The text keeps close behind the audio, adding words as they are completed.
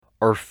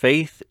Our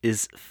faith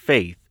is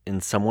faith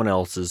in someone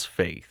else's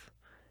faith.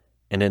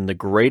 And in the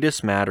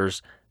greatest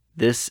matters,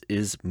 this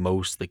is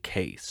most the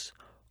case.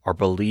 Our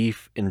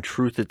belief in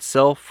truth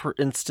itself, for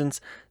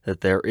instance,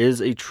 that there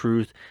is a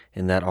truth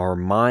and that our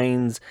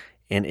minds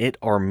and it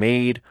are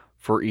made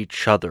for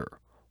each other.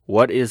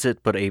 What is it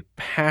but a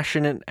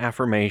passionate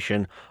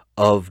affirmation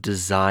of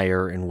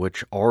desire in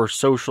which our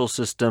social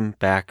system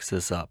backs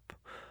us up?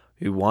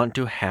 We want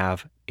to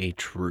have a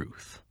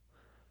truth.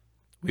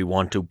 We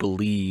want to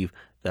believe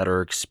that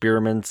our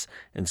experiments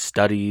and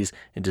studies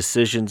and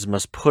decisions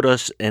must put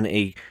us in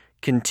a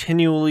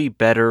continually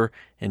better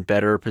and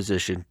better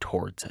position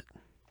towards it.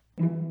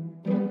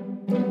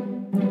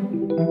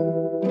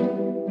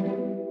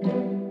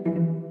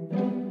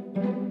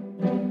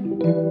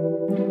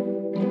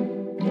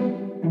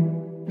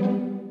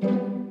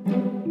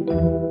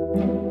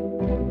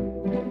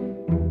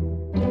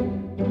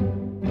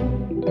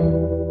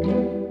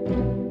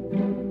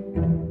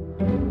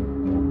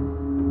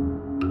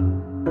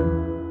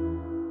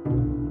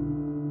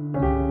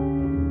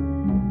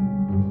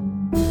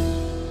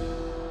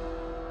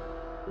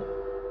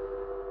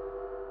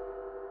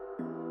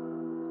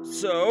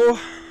 So,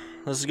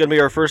 this is going to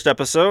be our first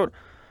episode,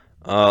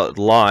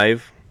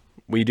 live.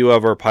 We do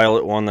have our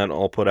pilot one that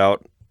I'll put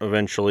out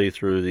eventually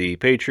through the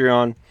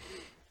Patreon.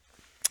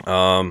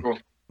 Cool.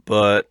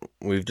 But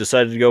we've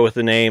decided to go with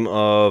the name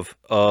of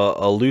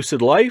A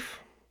Lucid Life,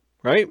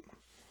 right?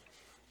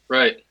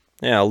 Right.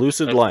 Yeah, A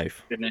Lucid That's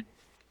Life. a good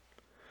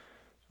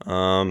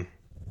name.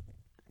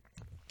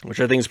 Which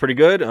I think is pretty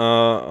good.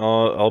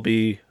 I'll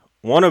be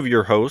one of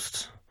your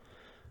hosts,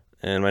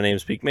 and my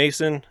name's Pete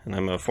Mason, and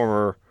I'm a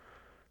former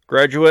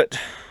graduate,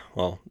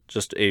 well,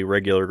 just a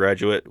regular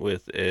graduate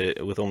with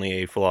only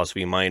a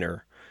philosophy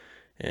minor.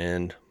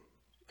 And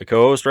the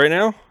co-host right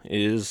now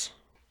is...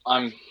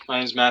 My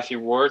name's Matthew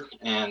Ward,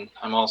 and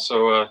I'm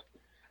also a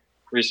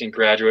recent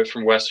graduate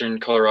from Western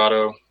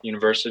Colorado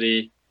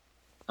University,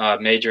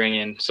 majoring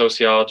in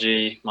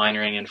sociology,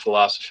 minoring in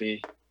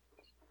philosophy.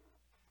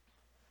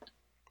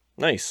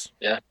 Nice.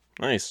 Yeah.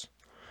 Nice.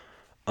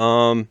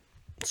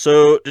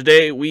 So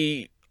today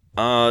we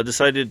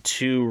decided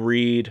to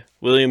read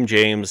William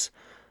James,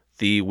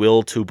 The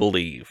Will to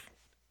Believe.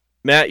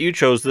 Matt, you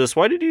chose this.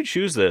 Why did you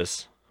choose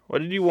this? Why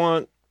did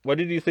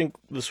you think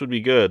this would be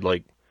good?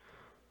 Like,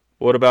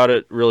 what about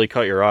it really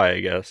caught your eye,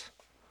 I guess?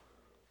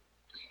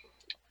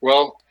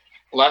 Well,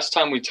 last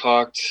time we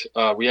talked,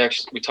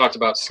 we talked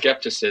about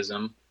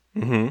skepticism,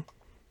 Mm-hmm.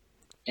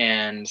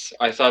 and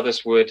I thought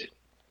this would,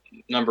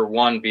 number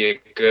one, be a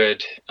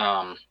good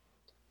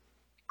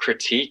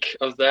critique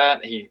of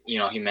that. He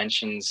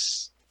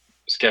mentions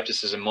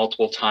skepticism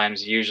multiple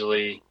times,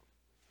 usually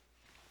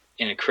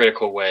in a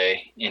critical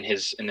way in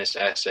this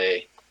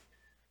essay.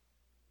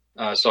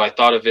 So I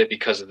thought of it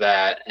because of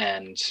that,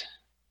 and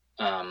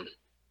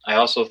I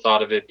also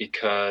thought of it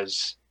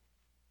because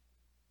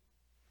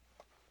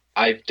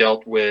I've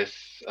dealt with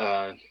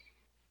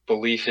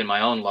belief in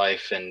my own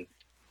life, and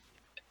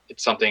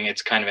it's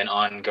kind of an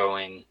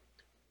ongoing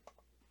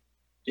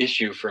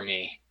issue for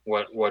me.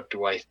 What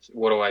do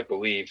I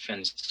believe?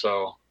 And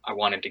so I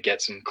wanted to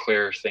get some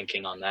clear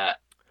thinking on that.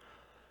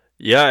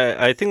 Yeah,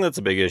 I think that's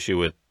a big issue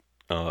with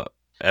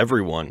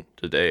everyone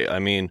today. I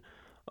mean,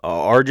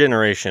 our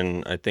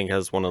generation, I think,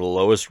 has one of the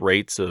lowest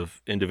rates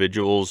of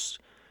individuals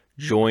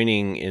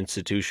joining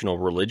institutional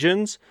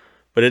religions,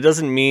 but it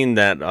doesn't mean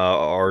that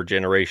our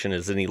generation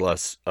is any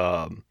less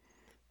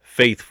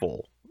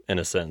faithful, in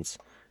a sense.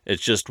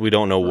 It's just we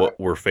don't know what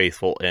we're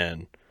faithful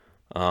in.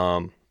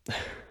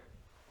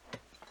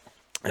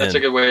 That's a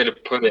good way to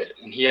put it.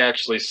 And he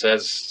actually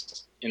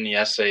says in the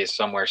essay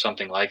somewhere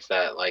something like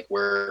that. Like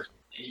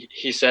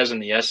he says in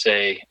the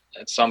essay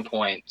at some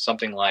point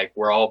something like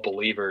we're all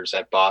believers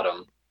at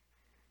bottom,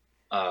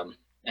 and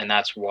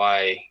that's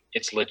why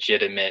it's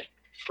legitimate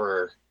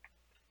for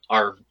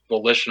our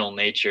volitional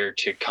nature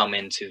to come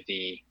into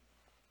the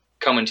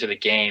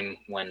game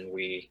when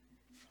we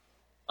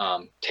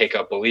take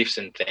up beliefs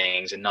in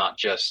things and not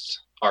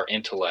just our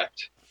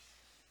intellect.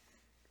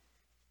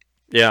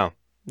 Yeah,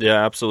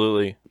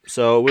 absolutely.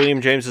 So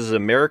William James is an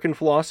American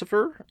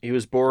philosopher. He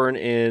was born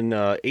in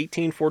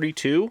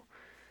 1842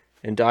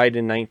 and died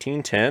in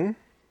 1910.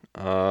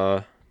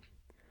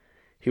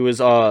 He was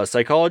a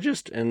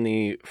psychologist and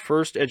the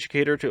first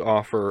educator to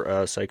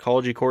offer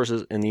psychology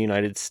courses in the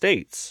United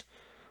States,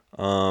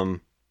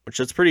 which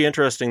is pretty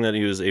interesting that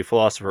he was a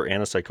philosopher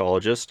and a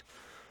psychologist.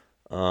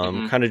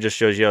 Kind of just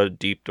shows you how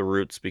deep the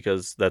roots,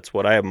 because that's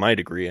what I have my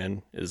degree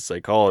in, is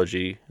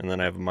psychology, and then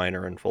I have a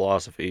minor in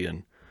philosophy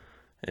and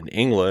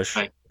English.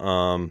 Right.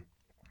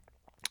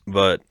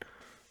 But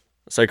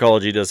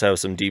psychology does have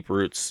some deep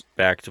roots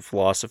back to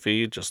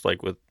philosophy, just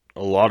like with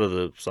a lot of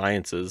the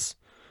sciences.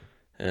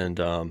 And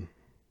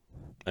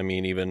I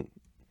mean,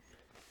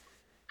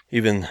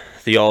 even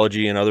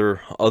theology and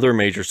other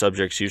major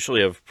subjects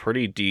usually have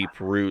pretty deep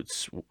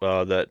roots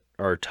that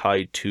are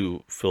tied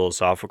to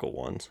philosophical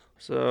ones.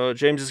 So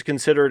James is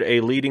considered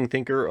a leading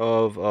thinker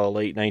of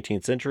late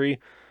 19th century,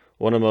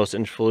 one of the most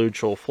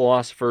influential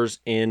philosophers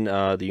in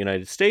the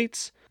United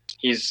States.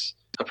 He's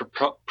a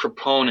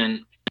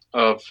proponent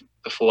of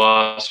the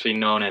philosophy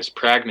known as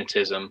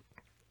pragmatism,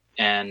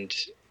 and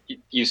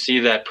you see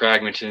that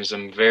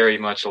pragmatism very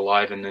much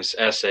alive in this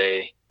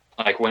essay.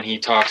 Like when he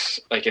talks,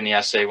 like in the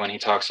essay, when he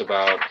talks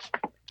about,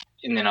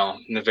 in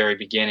the very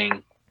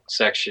beginning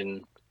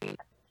section,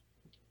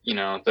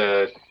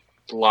 the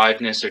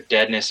liveness or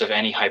deadness of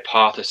any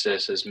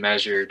hypothesis is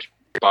measured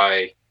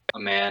by a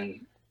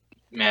man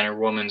or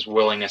woman's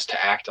willingness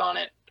to act on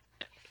it.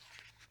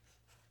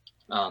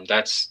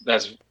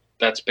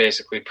 That's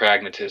basically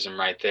pragmatism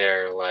right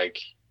there. Like,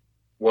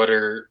 what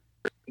are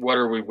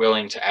we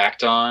willing to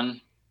act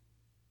on?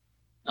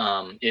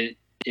 It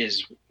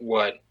is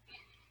what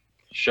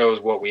shows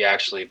what we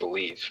actually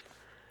believe.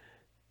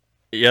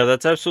 Yeah,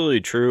 that's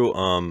absolutely true.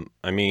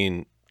 I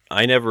mean,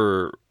 I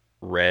never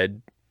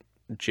read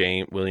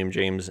William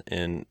James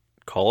in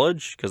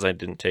college because I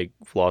didn't take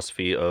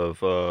philosophy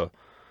of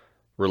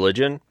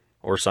religion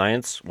or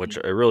science, which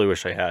I really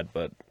wish I had,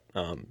 but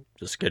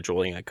just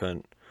scheduling, I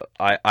couldn't.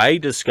 I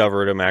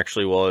discovered him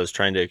actually while I was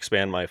trying to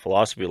expand my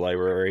philosophy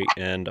library,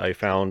 and I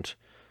found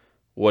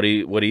what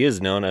he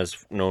is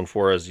known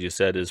for, as you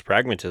said, is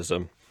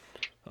pragmatism.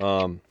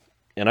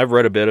 And I've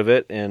read a bit of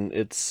it, and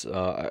it's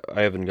I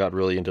haven't got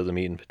really into the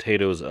meat and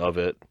potatoes of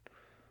it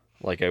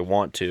like I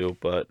want to,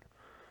 but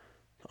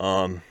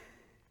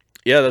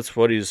yeah, that's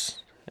what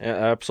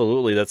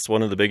absolutely, that's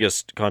one of the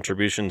biggest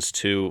contributions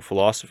to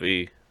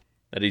philosophy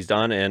that he's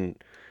done,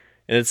 and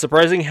it's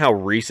surprising how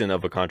recent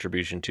of a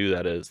contribution to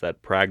that is,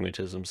 that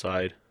pragmatism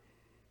side.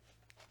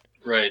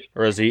 Right.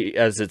 Or as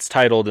it's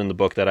titled in the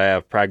book that I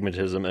have,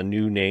 Pragmatism, a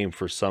New Name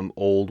for Some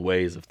Old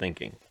Ways of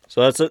Thinking.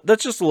 So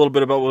that's just a little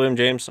bit about William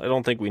James. I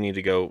don't think we need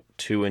to go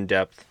too in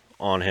depth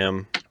on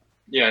him.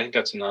 Yeah, I think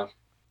that's enough.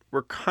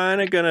 We're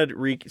kind of gonna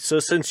so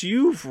since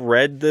you've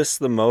read this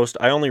the most,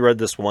 I only read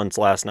this once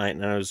last night,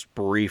 and I was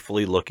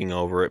briefly looking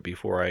over it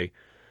before I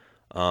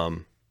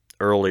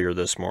earlier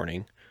this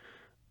morning,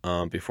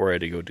 before I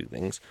had to go do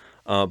things.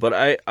 But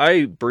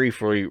I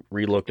briefly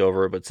re-looked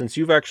over it. But since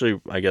you've actually,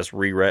 I guess,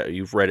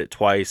 you've read it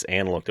twice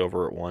and looked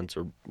over it once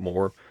or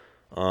more.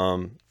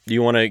 Do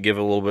you want to give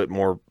a little bit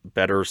more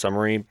better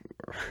summary?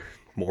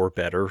 More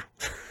better.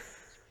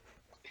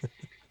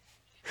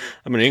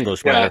 I'm an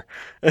English minor.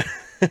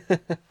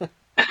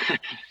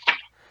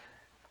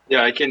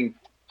 Yeah, I can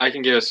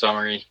give a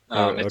summary.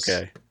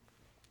 Okay.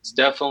 It's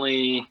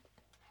definitely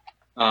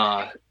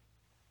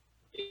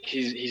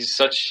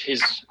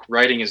his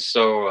writing is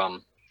so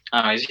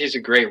he's a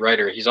great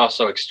writer. He's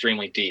also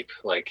extremely deep.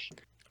 Like,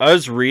 I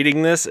was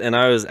reading this and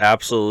I was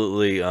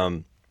absolutely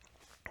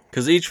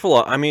because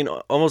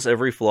almost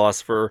every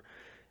philosopher,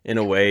 in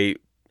a way,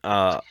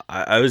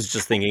 I was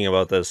just thinking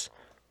about this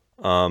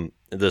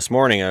this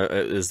morning,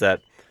 is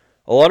that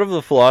a lot of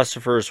the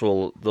philosophers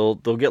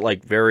they'll get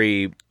like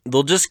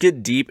they'll just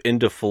get deep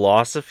into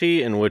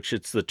philosophy, in which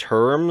it's the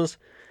terms,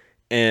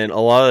 and a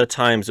lot of the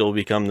times it will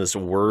become this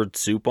word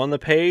soup on the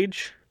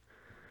page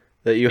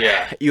that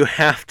you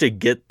have to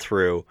get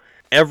through.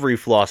 Every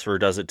philosopher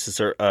does it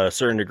to a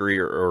certain degree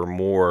or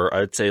more.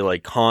 I'd say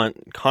like Kant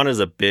is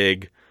a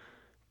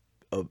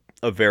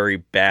very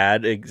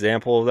bad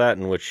example of that,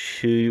 in which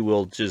he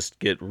will just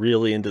get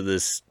really into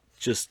this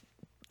just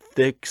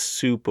thick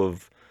soup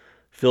of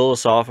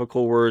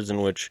philosophical words,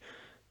 in which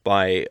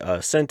by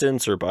a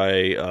sentence or by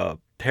a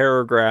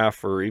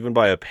paragraph or even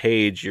by a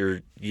page,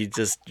 you're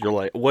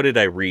like, what did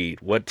I read?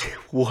 What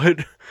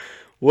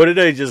did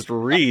I just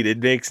read? It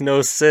makes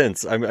no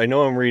sense. I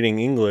know I'm reading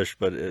English,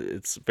 but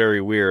it's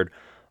very weird.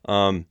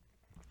 I'll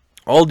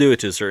do it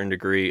to a certain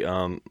degree.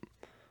 The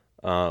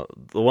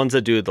ones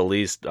that do it the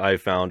least, I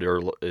found,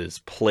 is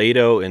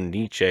Plato and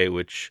Nietzsche,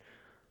 which,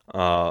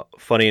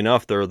 funny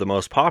enough, they're the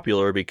most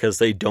popular because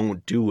they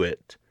don't do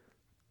it.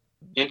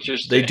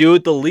 Interesting. They do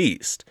it the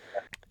least.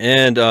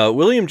 And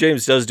William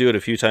James does do it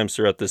a few times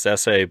throughout this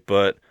essay,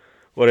 but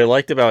what I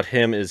liked about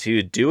him is he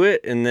would do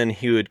it, and then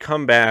he would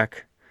come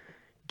back,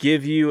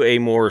 give you a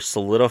more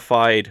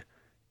solidified,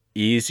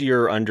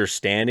 easier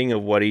understanding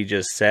of what he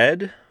just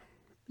said,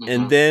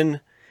 and then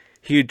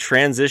he would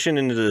transition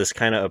into this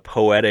kind of a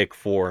poetic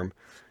form,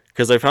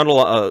 because I found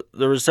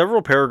there were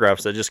several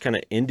paragraphs that just kind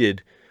of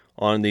ended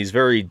on these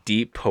very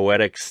deep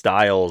poetic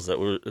styles that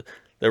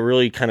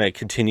really kind of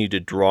continued to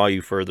draw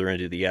you further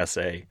into the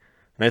essay,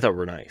 and I thought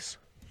were nice.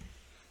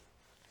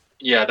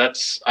 Yeah,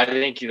 I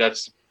think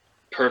that's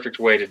perfect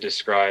way to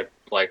describe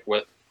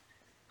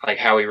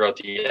how he wrote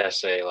the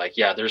essay. Like,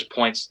 yeah, there's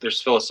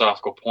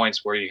philosophical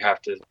points where you have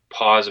to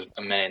pause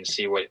a minute and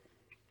see what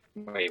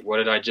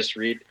did I just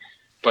read?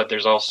 But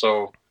there's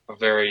also a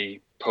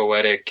very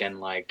poetic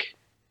and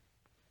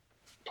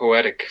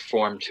poetic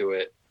form to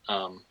it.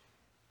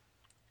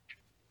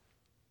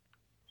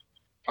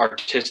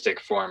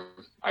 Artistic form,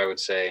 I would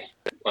say.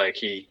 Like,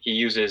 he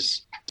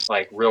uses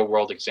like real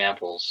world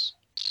examples,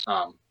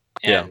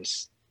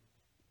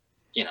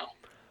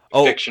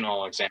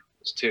 fictional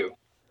examples too.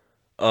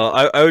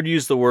 I would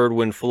use the word,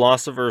 when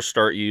philosophers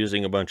start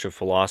using a bunch of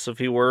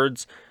philosophy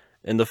words,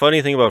 and the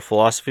funny thing about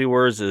philosophy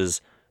words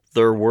is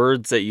they're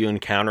words that you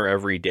encounter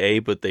every day,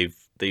 but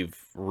they've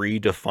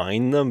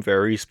redefined them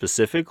very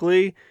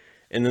specifically,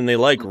 and then they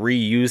like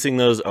reusing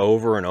those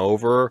over and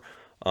over.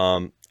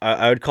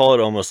 I would call it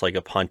almost like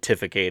a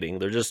pontificating.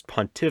 They're just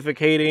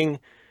pontificating,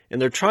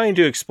 and they're trying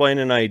to explain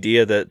an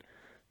idea that,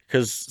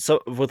 because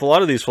with a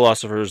lot of these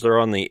philosophers, they're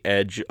on an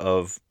edge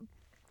of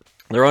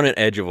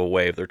a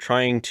wave. They're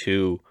trying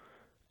to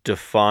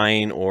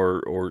define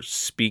or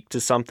speak to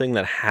something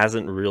that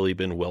hasn't really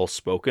been well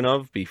spoken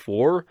of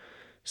before.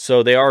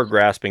 So they are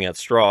grasping at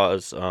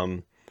straws.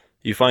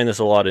 You find this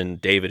a lot in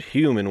David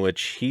Hume, in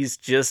which he's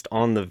just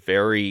on the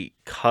very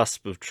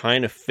cusp of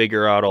trying to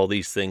figure out all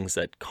these things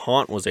that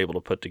Kant was able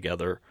to put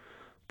together,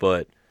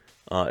 but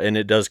and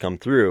it does come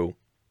through.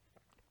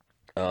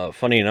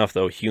 Funny enough,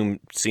 though,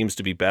 Hume seems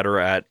to be better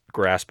at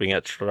grasping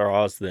at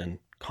straws than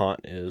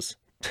Kant is.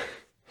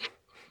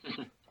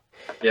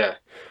 Yeah.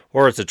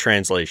 Or it's a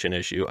translation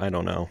issue. I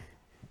don't know.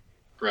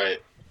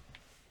 Right.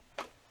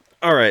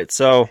 All right,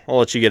 so I'll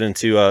let you get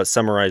into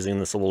summarizing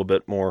this a little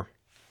bit more.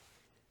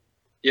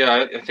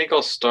 Yeah, I think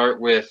I'll start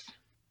with,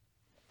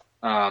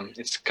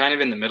 it's kind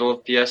of in the middle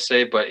of the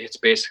essay, but it's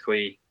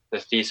basically the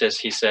thesis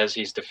he says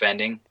he's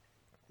defending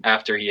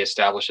after he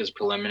establishes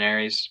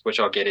preliminaries, which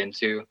I'll get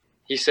into.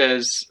 He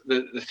says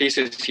the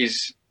thesis he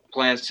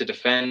plans to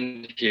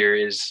defend here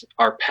is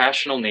our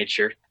passional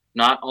nature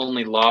not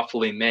only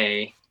lawfully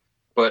may,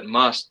 but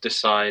must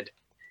decide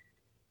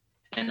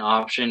an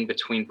option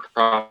between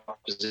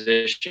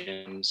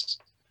propositions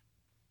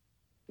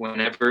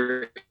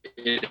whenever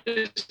it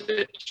is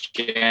a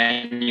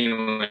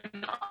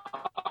genuine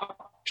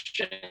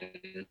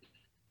option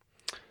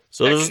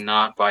that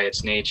cannot by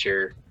its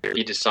nature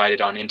be decided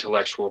on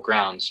intellectual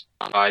grounds,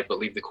 but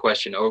leave the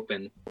question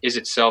open, is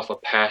itself a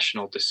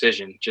passional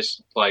decision,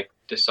 just like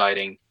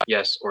deciding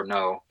yes or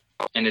no,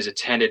 and is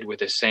attended with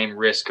the same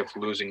risk of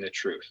losing the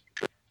truth.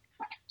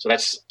 So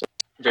that's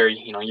very,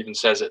 even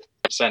says it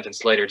a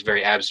sentence later, it's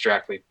very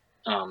abstractly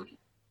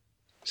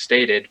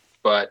stated,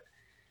 but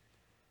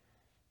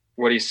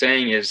what he's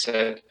saying is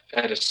that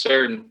at a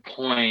certain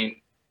point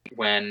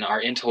when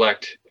our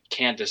intellect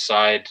can't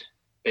decide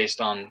based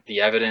on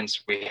the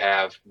evidence we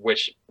have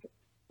which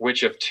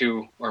of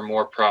two or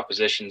more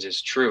propositions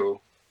is true,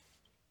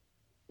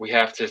 we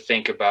have to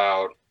think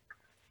about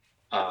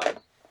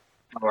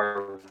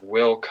our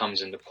will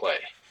comes into play.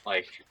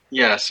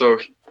 So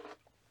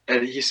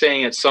he's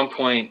saying at some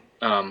point,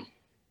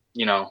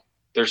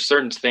 there's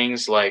certain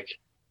things like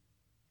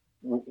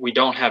we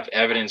don't have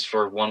evidence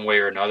for one way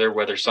or another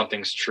whether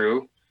something's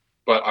true,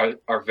 but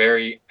our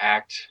very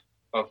act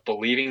of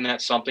believing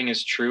that something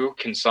is true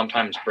can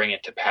sometimes bring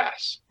it to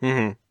pass.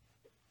 Mm-hmm.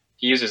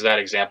 He uses that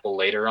example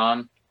later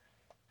on,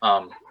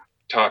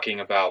 talking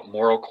about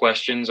moral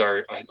questions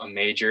are a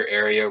major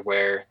area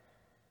where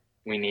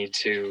we need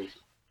to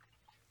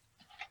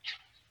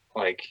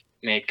make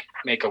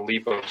a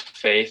leap of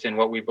faith in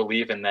what we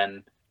believe, and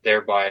then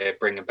thereby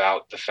bring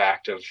about the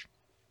fact of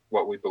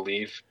what we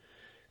believe.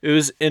 It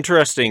was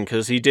interesting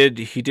because he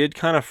did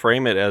kind of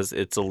frame it as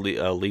it's a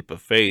leap of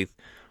faith,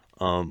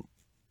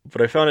 but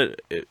I found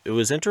it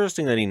was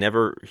interesting that he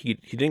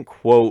didn't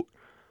quote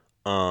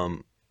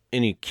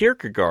any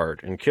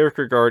Kierkegaard, and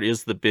Kierkegaard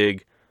is the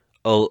big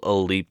a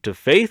leap to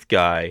faith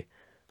guy,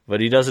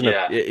 but he doesn't.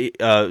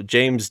 Yeah.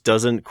 James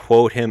doesn't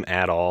quote him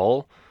at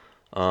all.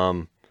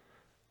 I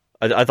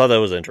thought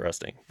that was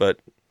interesting, but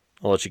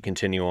I'll let you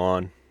continue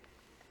on.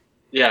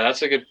 Yeah,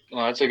 that's a good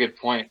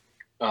point.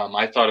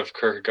 I thought of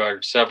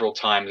Kierkegaard several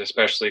times,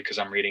 especially because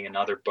I'm reading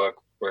another book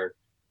where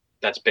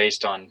that's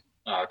based on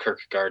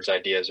Kierkegaard's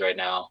ideas right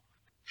now.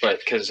 But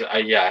because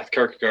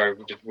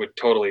Kierkegaard would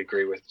totally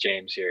agree with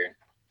James here.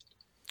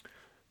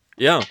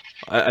 Yeah,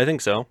 I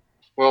think so.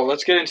 Well,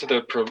 let's get into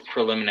the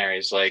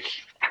preliminaries.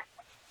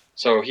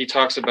 So he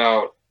talks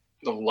about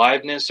the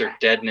liveness or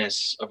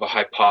deadness of a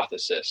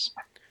hypothesis.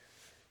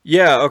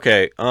 Yeah.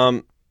 Okay.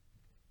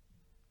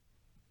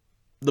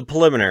 The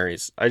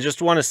preliminaries. I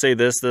just want to say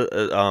this,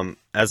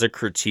 as a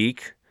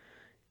critique,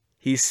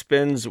 he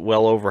spends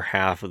well over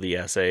half of the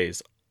essay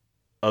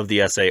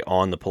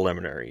on the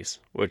preliminaries,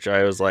 which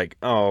I was like,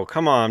 oh,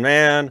 come on,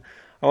 man.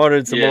 I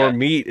wanted some more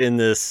meat in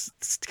this,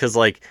 because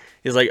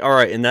he's like, all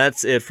right, and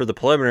that's it for the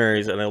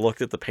preliminaries. And I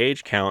looked at the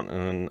page count,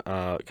 and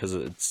because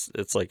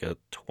it's like a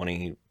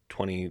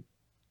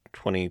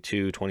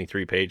 22,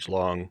 23 page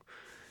long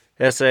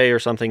essay or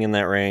something in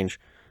that range.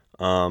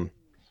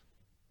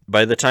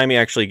 By the time he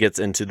actually gets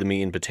into the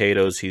meat and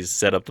potatoes, he's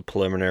set up the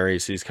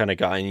preliminaries. He's kind of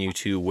gotten you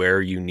to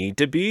where you need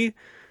to be.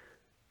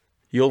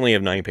 You only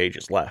have 9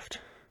 pages left.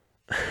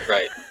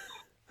 Right.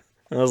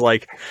 I was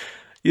like,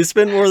 you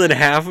spend more than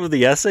half of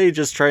the essay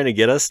just trying to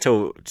get us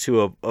to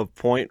a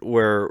point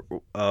where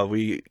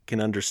we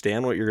can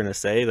understand what you're going to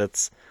say.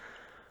 That's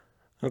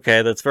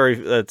okay. I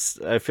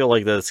feel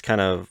like that's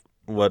kind of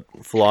what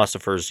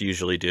philosophers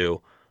usually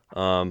do.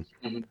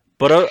 Mm-hmm.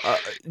 But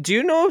do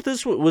you know if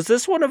this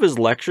was one of his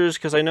lectures?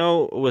 Because I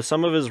know with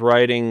some of his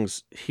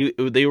writings,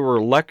 they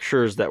were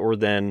lectures that were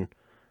then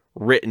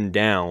written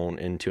down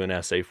into an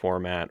essay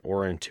format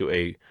or into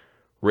a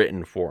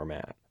written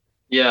format.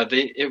 Yeah,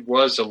 it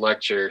was a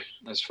lecture,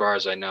 as far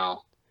as I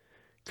know.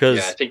 Yeah, I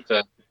because think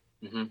that.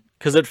 Hmm.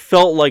 it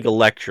felt like a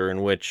lecture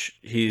in which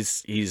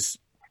he's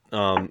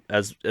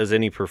as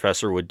any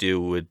professor would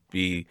do, would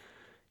be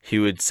he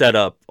would set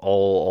up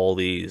all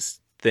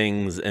these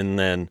things, and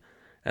then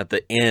at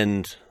the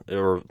end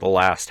or the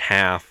last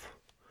half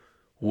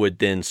would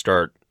then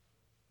start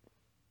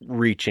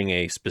reaching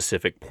a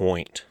specific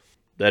point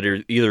that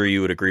either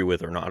you would agree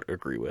with or not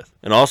agree with.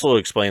 And also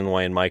explain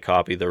why in my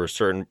copy there were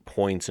certain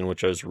points in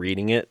which I was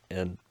reading it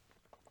and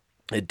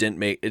it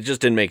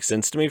just didn't make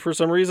sense to me for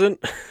some reason.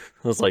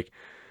 I was like,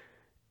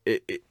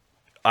 it, it,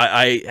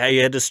 I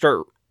had to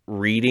start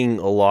reading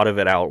a lot of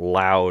it out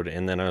loud,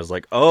 and then I was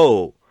like,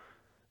 oh,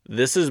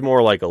 this is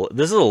more like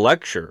this is a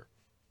lecture.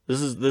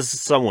 This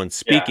is someone Yeah,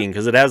 speaking,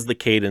 because it has the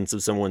cadence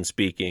of someone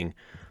speaking.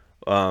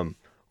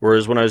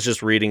 Whereas when I was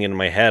just reading in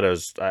my head,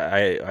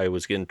 I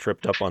was getting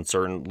tripped up on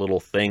certain little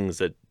things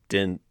that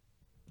didn't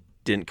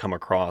come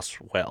across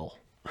well.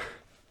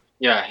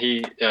 yeah,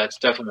 it's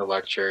definitely a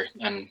lecture,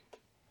 and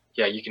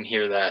yeah, you can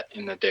hear that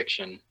in the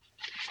diction.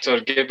 So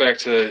to get back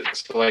to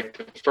like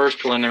the first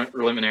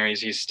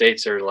preliminaries, he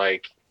states are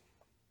like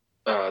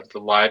the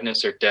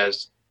liveness or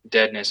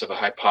deadness of a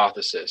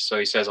hypothesis. So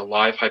he says a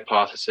live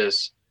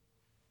hypothesis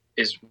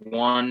is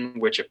one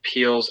which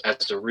appeals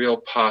as a real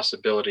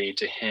possibility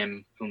to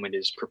him whom it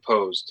is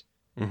proposed.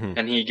 Mm-hmm.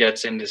 And he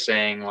gets into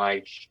saying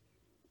like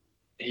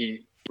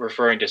he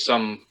referring to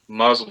some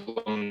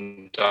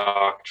Muslim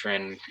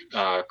doctrine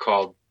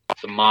called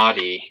the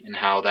Mahdi, and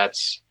how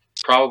that's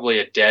probably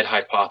a dead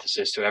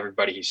hypothesis to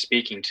everybody he's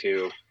speaking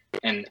to,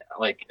 and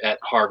like at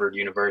Harvard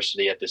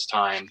University at this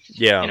time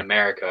Yeah. in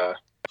America.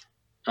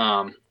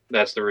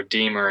 That's the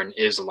Redeemer in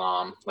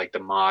Islam, like the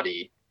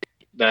Mahdi.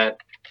 That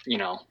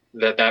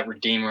that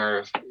Redeemer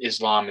of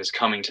Islam is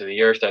coming to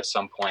the earth at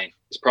some point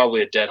is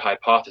probably a dead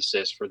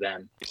hypothesis for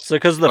them. So,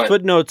 because the But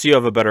footnotes, you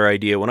have a better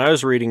idea. When I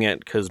was reading it,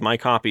 because my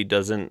copy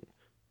doesn't,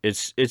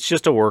 it's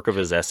just a work of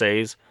his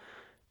essays,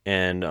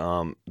 and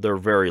they're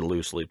very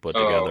loosely put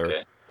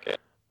together. okay.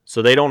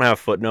 So they don't have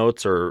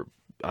footnotes, or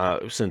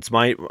since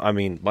my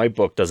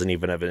book doesn't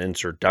even have an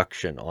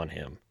introduction on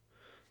him.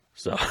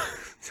 So,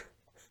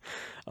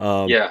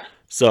 Yeah.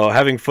 so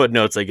having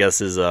footnotes, I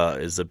guess, is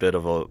a bit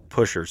of a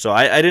pusher. So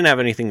I didn't have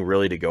anything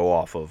really to go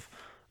off of,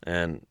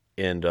 and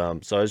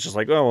so I was just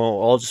like, oh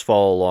well, I'll just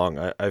follow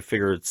along. I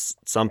figured it's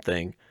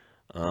something,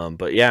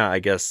 but yeah, I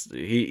guess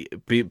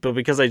but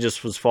because I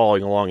just was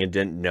following along and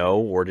didn't know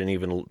or didn't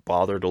even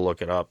bother to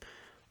look it up,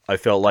 I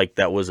felt like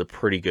that was a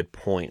pretty good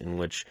point in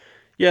which,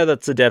 yeah,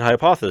 that's a dead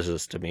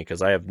hypothesis to me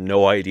because I have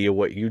no idea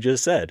what you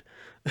just said.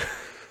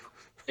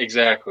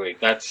 Exactly.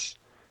 That's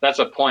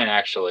a point,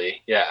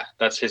 actually. Yeah,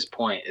 that's his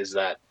point. Is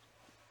that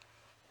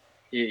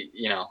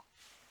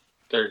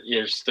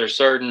there's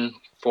certain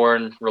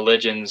foreign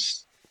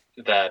religions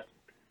that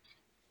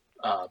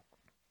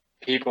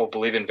people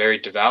believe in very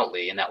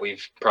devoutly, and that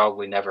we've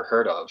probably never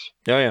heard of.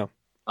 Oh yeah.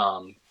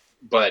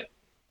 But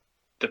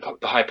the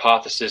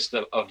hypothesis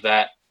of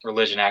that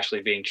religion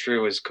actually being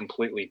true is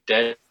completely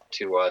dead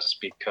to us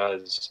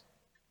because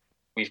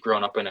we've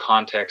grown up in a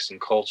context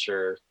and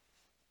culture,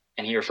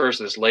 and he refers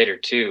to this later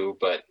too,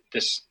 but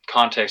this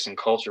context and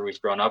culture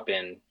we've grown up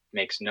in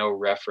makes no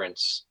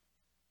reference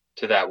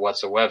to that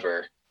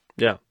whatsoever.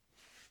 Yeah.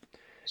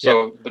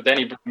 So, yeah. But then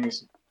he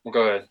brings, well,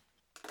 go ahead.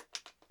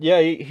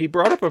 Yeah, he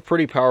brought up a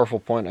pretty powerful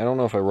point. I don't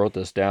know if I wrote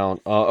this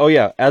down. Oh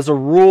yeah, as a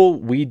rule,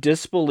 we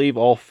disbelieve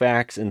all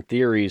facts and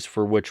theories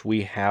for which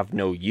we have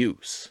no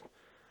use.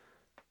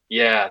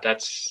 Yeah,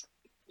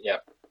 yeah,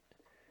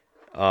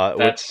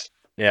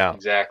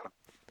 exactly.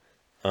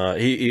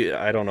 He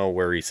I don't know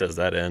where he says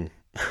that in.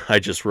 I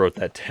just wrote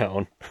that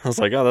down. I was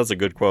like, oh, that's a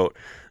good quote.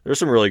 There's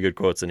some really good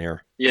quotes in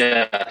here.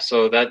 Yeah,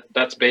 so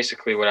that's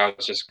basically what I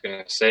was just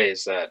going to say,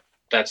 is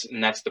that's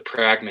the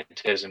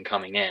pragmatism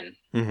coming in.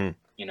 Mm-hmm.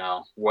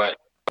 What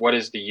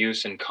is the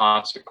use and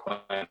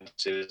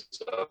consequences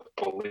of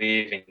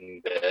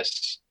believing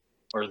this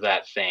or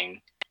that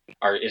thing,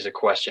 is a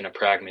question a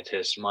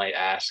pragmatist might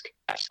ask,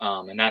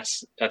 and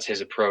that's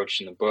his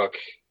approach in the book,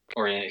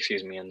 or in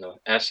the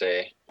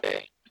essay.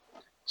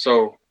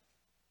 So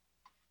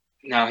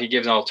now he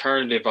gives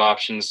alternative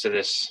options to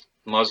this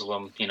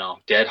Muslim,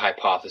 dead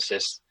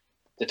hypothesis,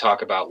 to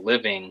talk about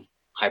living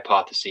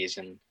hypotheses.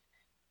 And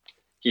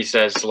he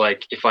says,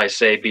 like, if I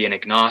say be an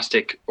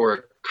agnostic or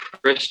a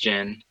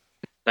Christian,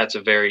 that's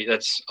a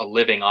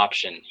living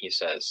option, he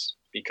says,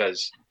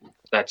 because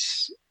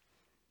that's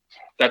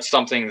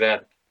something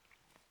that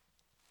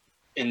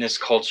in this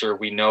culture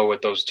we know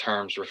what those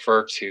terms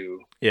refer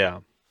to. Yeah.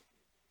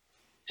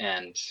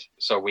 And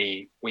so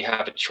we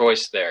have a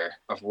choice there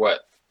of where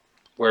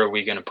are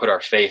we going to put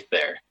our faith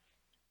there.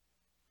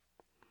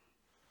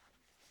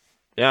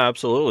 Yeah,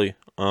 absolutely.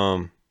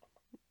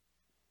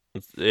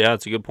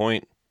 It's a good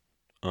point.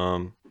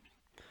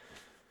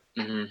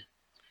 Mm-hmm.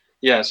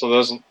 Yeah, so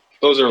those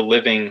are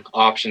living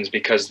options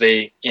because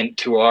in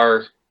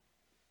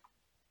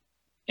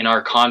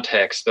our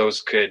context,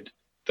 those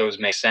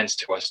make sense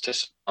to us to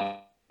some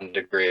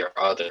degree or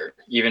other,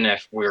 even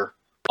if we're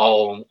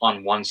all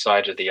on one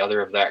side or the other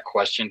of that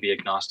question, be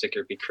agnostic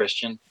or be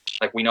Christian.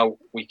 Like we know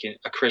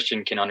a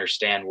Christian can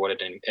understand what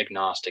an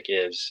agnostic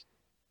is,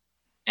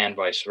 and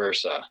vice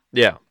versa.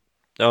 Yeah.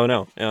 Oh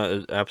no.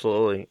 Yeah,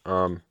 absolutely.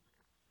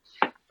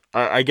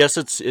 I guess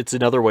it's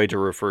another way to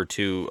refer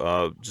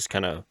to just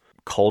kind of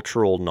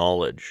cultural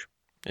knowledge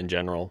in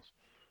general.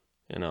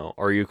 You know,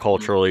 are you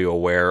culturally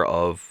aware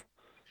of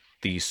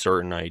these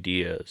certain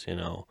ideas? You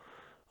know,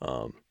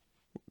 um,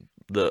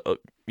 the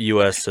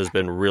U.S. has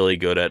been really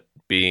good at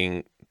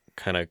being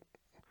kind of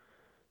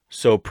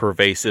so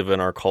pervasive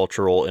in our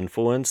cultural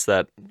influence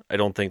that I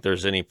don't think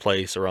there's any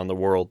place around the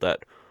world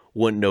that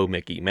wouldn't know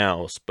Mickey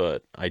Mouse,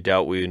 but I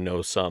doubt we would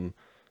know some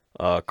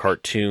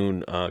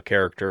cartoon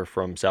character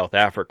from South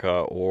Africa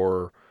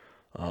or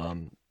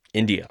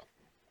India.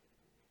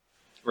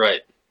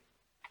 Right.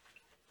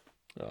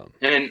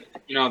 And,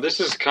 this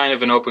is kind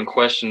of an open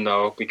question,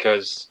 though,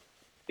 because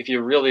if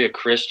you're really a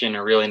Christian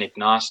or really an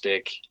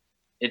agnostic,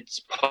 it's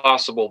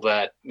possible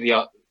that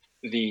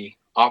the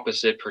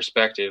opposite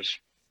perspective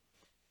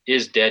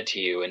is dead to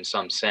you in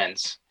some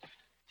sense.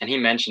 And he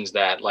mentions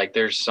that, like,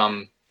 there's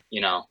some,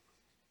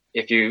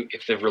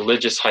 if the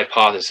religious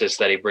hypothesis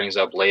that he brings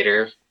up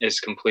later is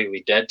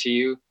completely dead to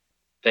you,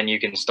 then you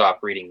can stop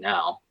reading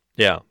now.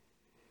 Yeah.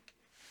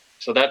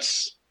 So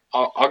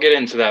I'll get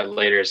into that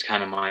later as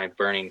kind of my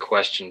burning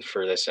question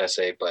for this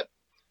essay, but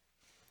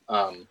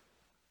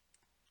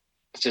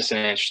it's just an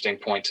interesting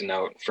point to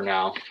note for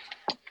now.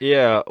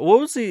 Yeah. What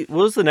was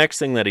the next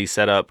thing that he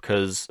set up?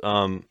 Because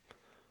I'm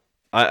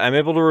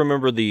able to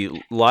remember the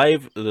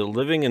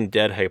living and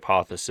dead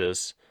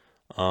hypothesis,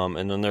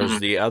 and then there's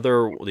the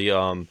other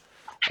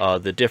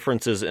the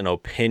differences in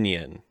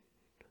opinion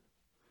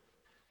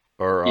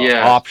or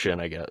option,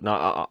 I guess,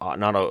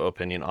 not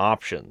opinion,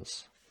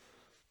 options.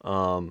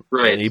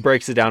 Right. And he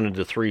breaks it down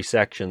into 3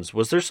 sections.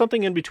 Was there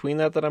something in between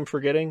that I'm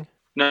forgetting?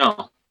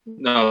 No,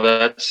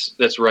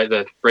 that's right.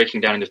 The breaking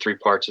down into 3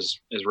 parts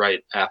is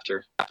right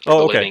after the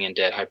living and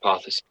dead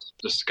hypothesis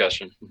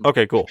discussion.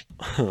 Okay, cool.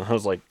 I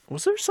was like,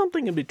 was there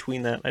something in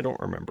between that? I don't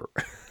remember.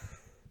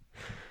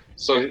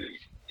 So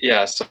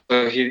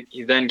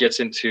he then gets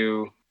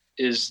into,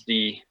 is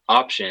the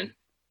option,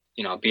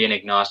 be an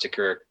agnostic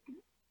or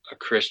a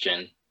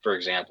Christian, for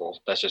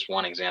example. That's just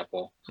one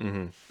example.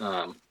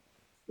 Mm-hmm.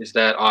 Is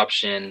that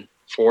option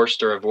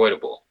forced or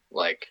avoidable?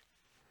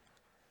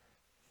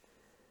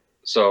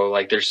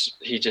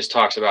 He just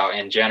talks about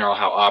in general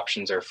how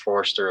options are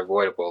forced or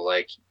avoidable.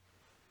 Like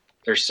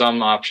there's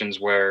some options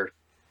where,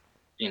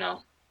 you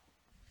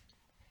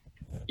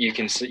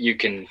can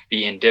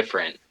be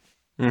indifferent.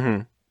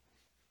 Mm-hmm.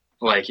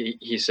 Like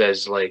he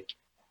says, like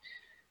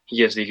he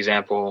gives the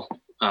example,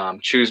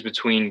 choose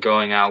between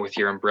going out with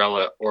your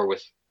umbrella or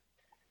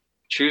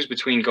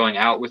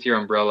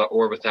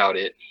without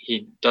it.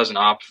 He doesn't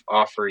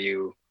offer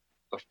you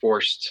a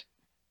forced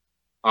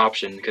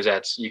option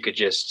because you could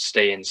just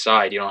stay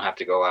inside. You don't have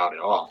to go out at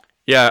all.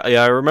 Yeah,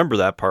 I remember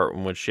that part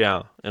in which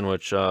there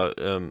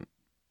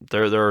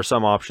are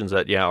some options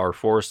that are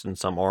forced and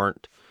some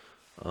aren't.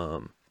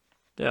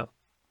 Yeah.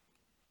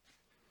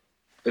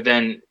 But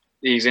then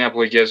the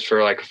example he gives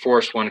for like a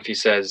forced one, if he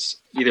says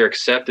either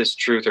accept this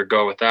truth or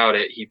go without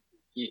it, he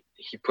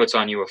puts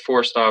on you a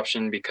forced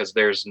option because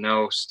there's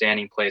no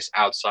standing place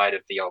outside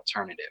of the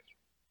alternative.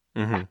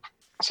 Mm-hmm.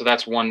 So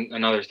that's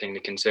another thing to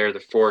consider,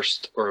 the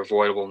forced or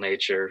avoidable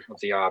nature of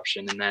the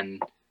option. And then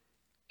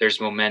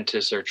there's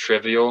momentous or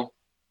trivial.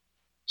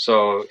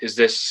 So is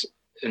this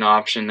an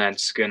option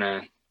that's going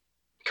to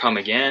come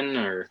again,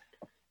 or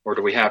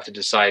do we have to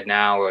decide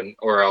now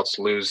or else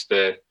lose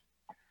the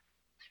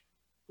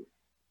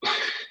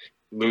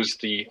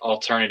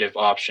alternative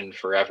option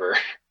forever?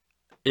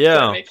 Yeah.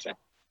 That makes sense.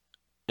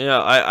 Yeah,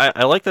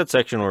 I like that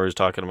section where he's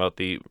talking about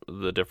the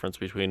difference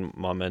between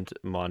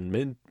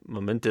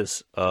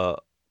momentous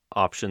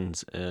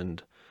options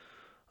and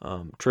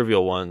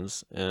trivial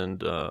ones,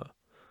 and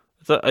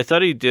I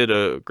thought he did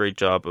a great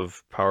job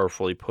of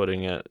powerfully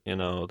putting it.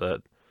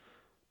 That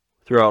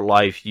throughout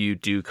life you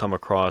do come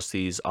across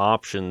these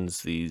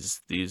options, these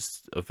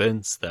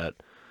events that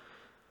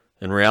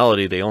in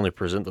reality they only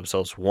present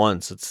themselves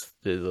once. It's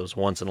those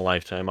once in a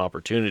lifetime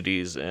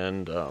opportunities,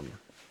 and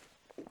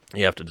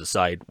you have to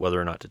decide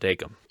whether or not to take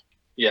them.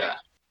 Yeah.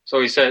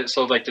 So he said,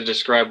 to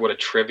describe what a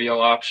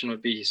trivial option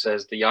would be, he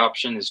says the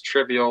option is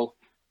trivial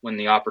when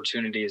the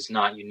opportunity is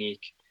not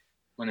unique,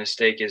 when the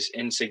stake is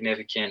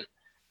insignificant,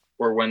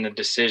 or when the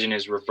decision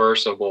is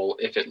reversible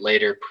if it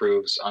later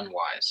proves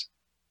unwise.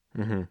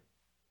 Mm-hmm.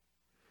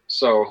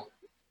 So,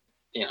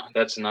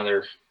 that's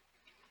another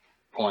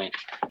point.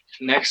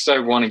 Next, I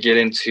want to get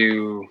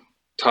into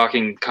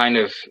talking kind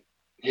of,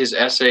 his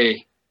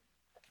essay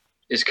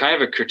is kind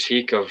of a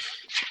critique of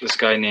this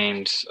guy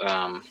named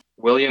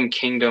William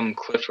Kingdom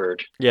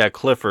Clifford. Yeah,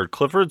 Clifford.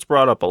 Clifford's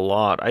brought up a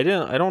lot. I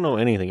don't know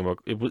anything about.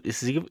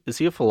 Is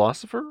he a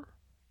philosopher?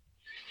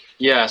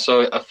 Yeah.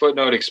 So a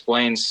footnote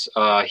explains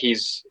he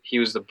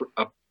was the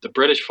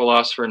British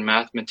philosopher and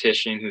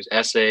mathematician whose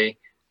essay,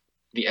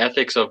 "The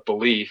Ethics of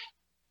Belief,"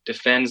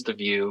 defends the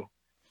view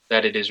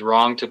that it is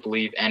wrong to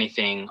believe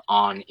anything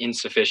on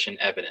insufficient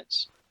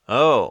evidence.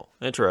 Oh,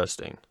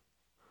 interesting.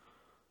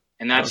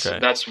 And that's Okay.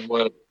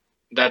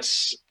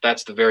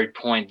 that's the very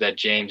point that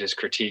James is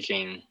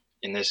critiquing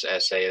in this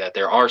essay, that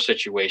there are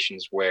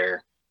situations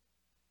where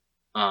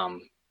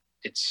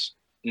it's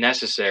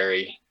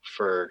necessary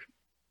for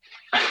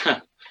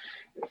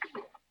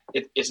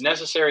it's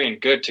necessary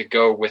and good to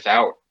go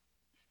without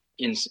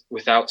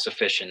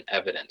sufficient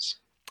evidence.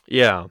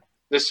 Yeah.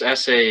 This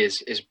essay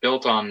is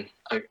built on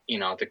a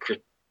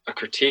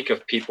critique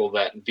of people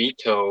that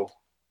veto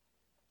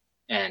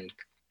and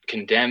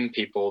condemn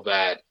people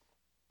that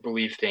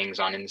believe things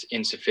on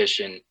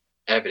insufficient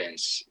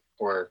evidence,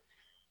 or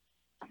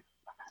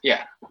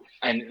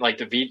and like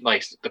the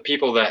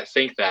people that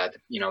think that,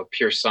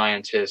 pure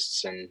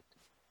scientists and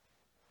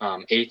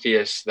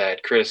atheists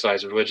that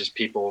criticize religious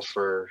people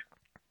for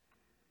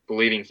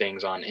believing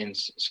things on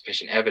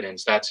insufficient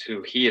evidence. That's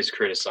who he is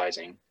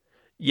criticizing.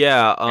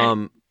 Yeah.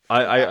 And,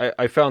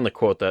 I found the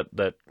quote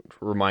that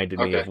reminded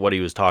me okay. of what he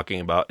was talking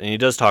about, and he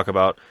does talk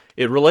about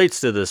it.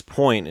 Relates to this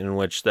point in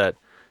which that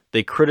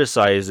they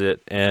criticize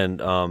it,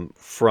 and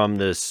from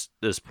this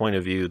point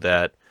of view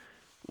that,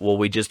 well,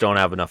 we just don't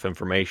have enough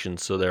information,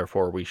 so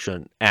therefore we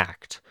shouldn't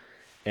act.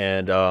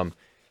 And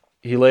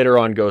he later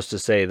on goes to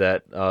say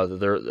that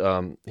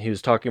he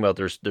was talking about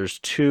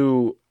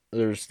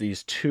there's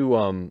these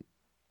two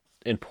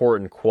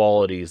important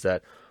qualities: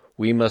 that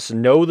we must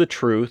know the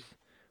truth,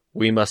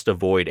 we must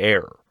avoid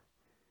error.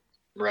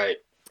 Right.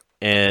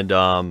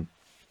 And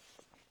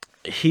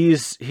he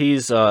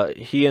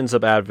ends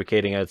up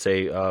advocating, I'd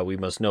say, we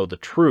must know the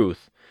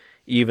truth,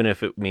 even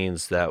if it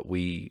means that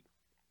we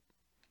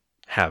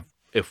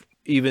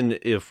even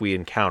if we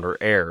encounter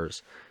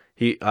errors.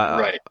 He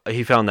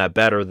found that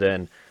better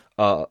than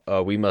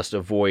we must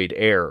avoid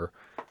error,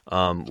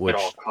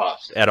 which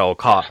at all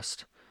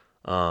cost,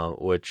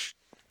 which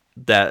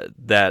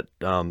that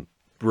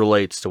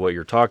relates to what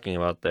you're talking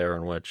about there,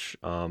 in which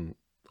a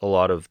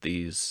lot of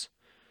these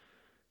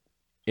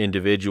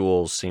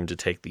individuals seem to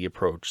take the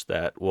approach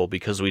that, well,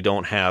 because we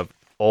don't have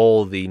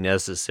all the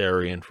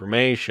necessary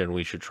information,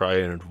 we should try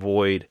and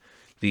avoid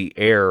the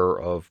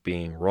error of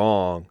being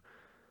wrong,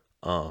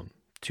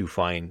 to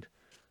find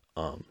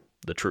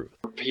the truth.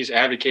 He's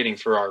advocating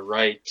for our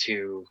right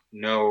to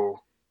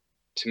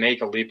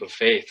make a leap of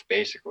faith,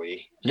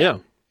 basically. Yeah.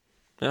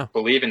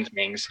 Believe in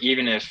things,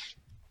 even if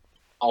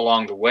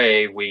along the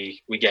way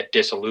we get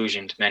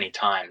disillusioned many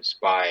times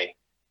by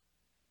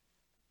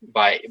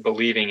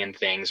believing in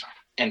things.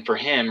 And for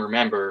him,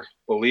 remember,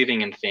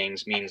 believing in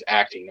things means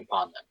acting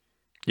upon them.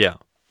 Yeah.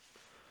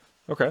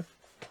 Okay.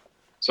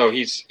 So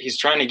he's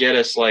trying to get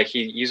us, like,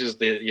 he uses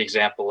the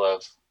example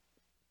of,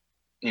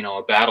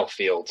 a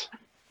battlefield,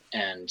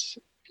 and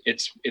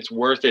it's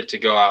worth it to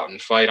go out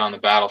and fight on the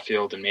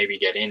battlefield and maybe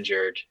get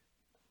injured,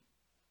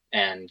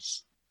 and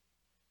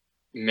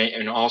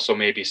also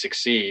maybe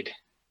succeed,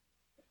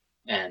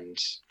 and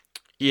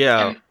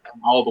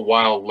all the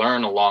while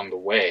learn along the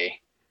way.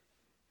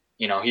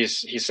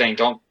 He's saying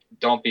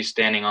don't be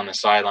standing on the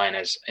sideline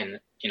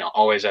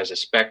always as a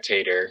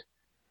spectator.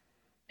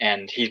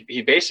 And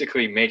he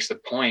basically makes the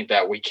point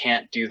that we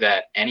can't do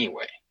that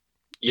anyway.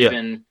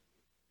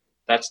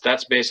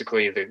 That's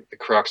basically the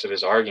crux of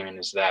his argument,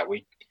 is that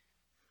we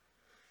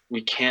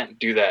can't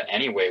do that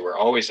anyway. We're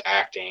always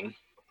acting.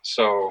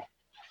 So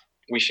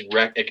we should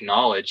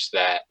acknowledge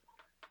that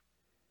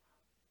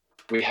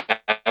we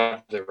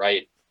have the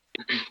right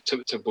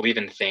to believe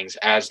in things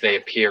as they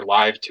appear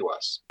live to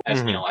us,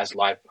 as as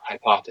live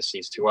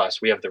hypotheses to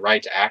us. We have the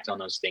right to act on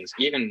those things,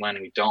 even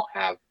when we don't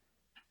have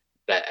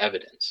that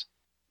evidence.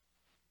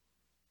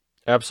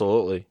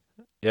 Absolutely.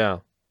 Yeah.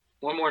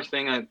 One more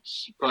thing I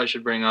probably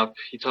should bring up.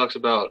 He talks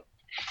about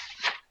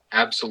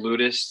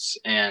absolutists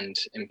and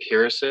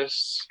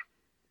empiricists.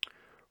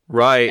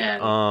 Right.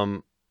 And,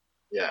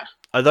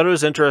 I thought it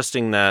was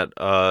interesting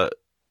that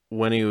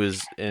when he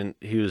was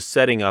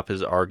setting up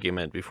his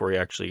argument before he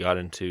actually got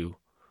into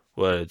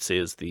what I'd say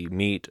is the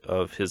meat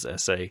of his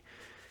essay,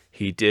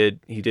 he did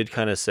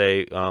kind of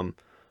say,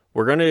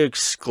 we're going to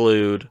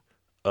exclude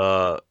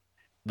the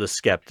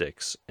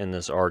skeptics in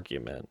this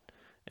argument,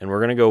 and we're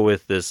going to go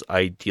with this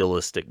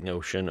idealistic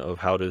notion of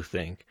how to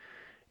think.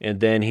 And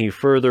then he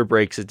further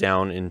breaks it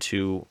down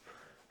into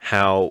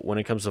how, when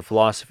it comes to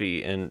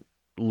philosophy and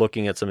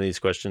looking at some of these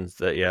questions,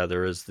 that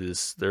there is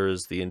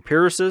the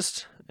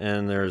empiricist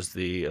and there's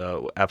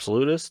the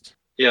absolutist.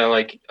 Yeah,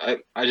 like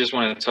I just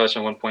wanted to touch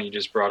on one point you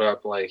just brought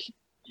up. Like,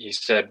 he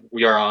said,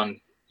 we are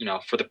on,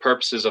 for the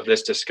purposes of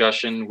this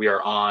discussion, we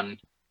are on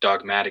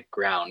dogmatic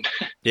ground.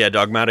 Yeah,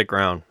 dogmatic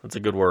ground. That's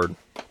a good word.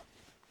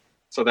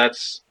 So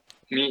that's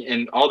me,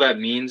 and all that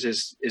means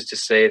is to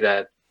say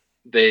that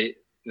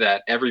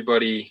that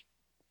everybody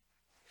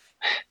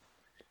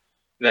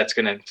that's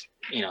going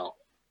to,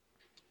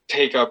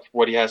 take up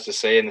what he has to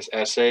say in this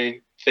essay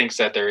thinks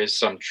that there is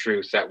some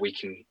truth that we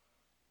can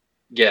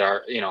get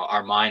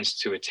our minds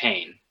to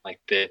attain, like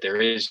that there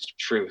is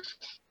truth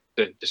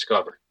to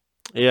discover.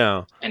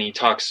 Yeah. And he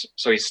starts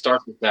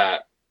with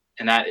that,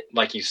 and that,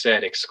 like you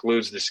said,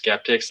 excludes the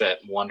skeptics that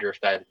wonder if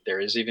that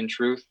there is even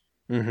truth.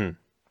 Mm-hmm.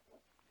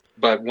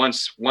 But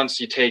once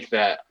you take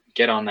that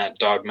get on that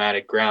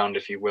dogmatic ground,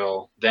 if you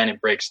will, then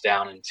it breaks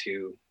down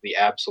into the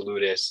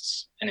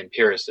absolutists and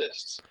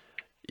empiricists.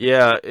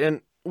 Yeah,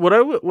 and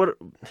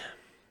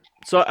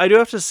so I do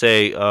have to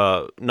say,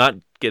 not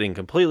getting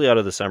completely out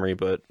of the summary,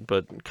 but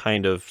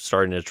kind of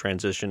starting to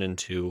transition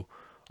into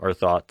our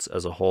thoughts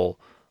as a whole.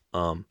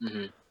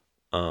 Mm-hmm.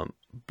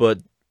 But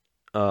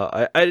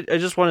I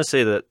just want to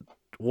say that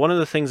one of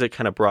the things that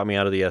kind of brought me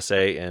out of the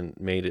essay and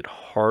made it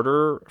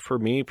harder for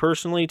me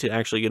personally to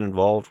actually get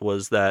involved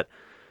was that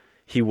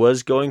he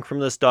was going from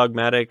this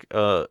dogmatic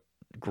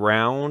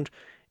ground,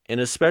 and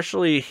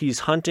especially he's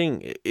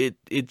hunting.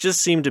 It just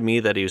seemed to me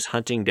that he was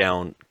hunting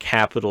down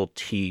capital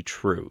T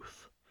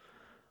truth,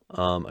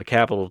 a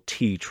capital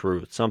T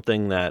truth,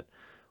 something that,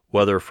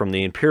 whether from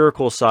the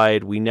empirical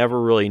side, we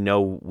never really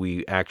know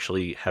we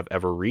actually have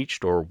ever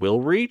reached or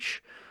will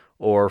reach,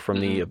 or from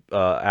the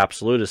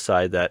absolutist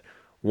side, that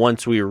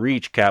once we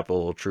reach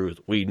capital truth,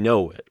 we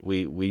know it.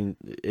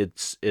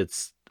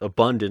 It's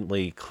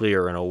abundantly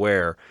clear and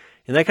aware,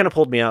 and that kind of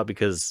pulled me out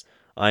because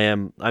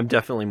I'm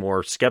definitely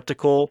more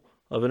skeptical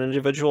of an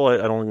individual. I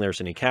don't think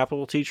there's any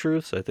capital T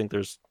truths. I think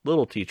there's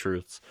little T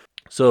truths.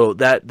 So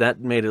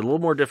that made it a little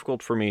more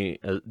difficult for me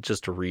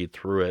just to read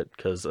through it,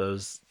 because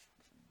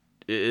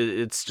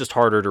it's just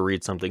harder to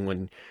read something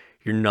when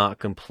you're not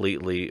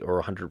completely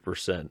or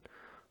 100%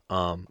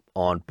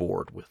 on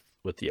board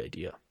with the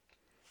idea.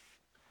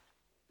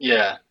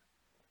 Yeah.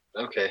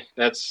 Okay.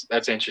 That's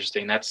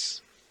interesting.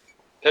 That's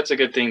a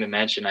good thing to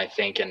mention, I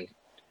think. And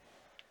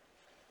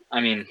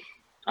I mean,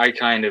 I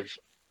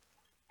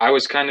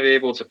was kind of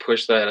able to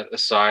push that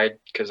aside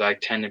because I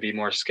tend to be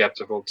more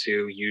skeptical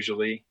too,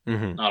 usually,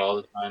 not all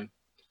the time,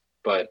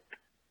 but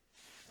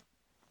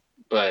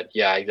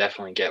yeah, I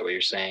definitely get what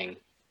you're saying.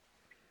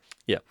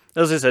 Yeah,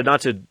 as I said,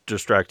 not to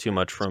distract too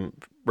much from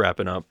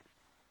wrapping up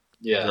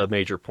the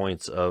major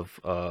points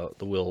of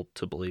the will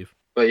to believe.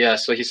 But yeah,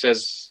 so he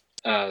says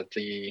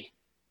the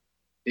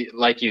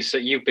like you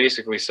said, you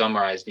basically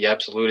summarized. The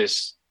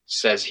absolutist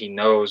says he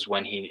knows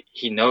when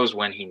he knows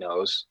when he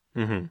knows.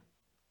 Mm-hmm.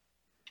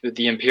 But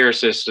the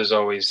empiricist is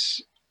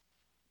always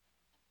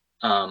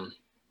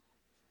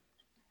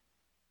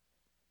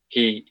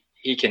he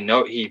can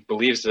know, he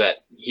believes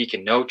that he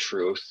can know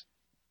truth,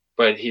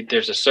 but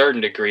there's a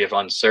certain degree of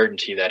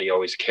uncertainty that he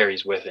always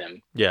carries with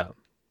him. Yeah.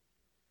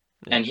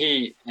 And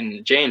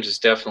James is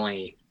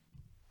definitely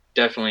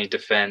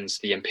defends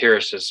the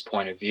empiricist's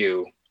point of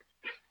view,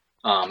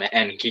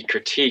 and he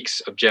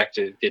critiques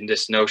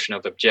this notion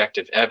of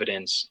objective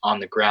evidence on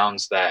the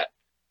grounds that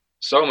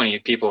so many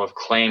people have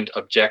claimed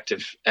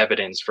objective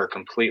evidence for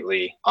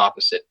completely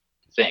opposite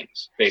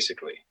things,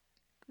 basically.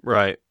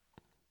 Right.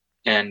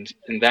 And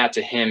that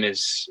to him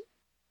is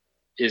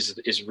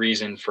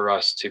reason for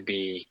us to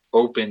be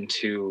open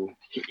to.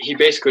 He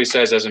basically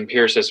says, as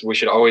empiricists, we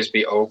should always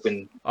be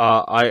open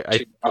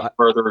to a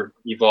further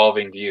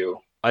evolving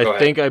view. I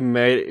think I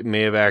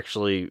may have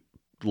actually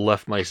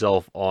left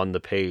myself on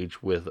the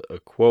page with a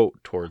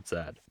quote towards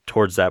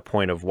that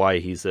point of why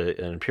he's an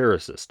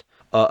empiricist.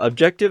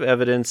 Objective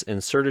evidence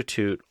and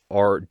certitude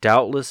are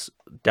doubtless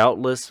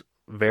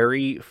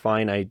very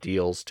fine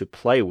ideals to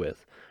play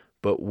with,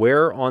 but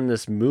where on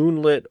this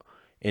moonlit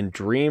and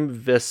dream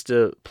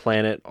vista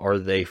planet are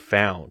they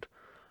found?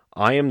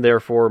 I am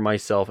therefore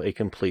myself a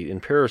complete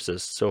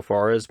empiricist so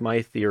far as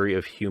my theory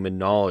of human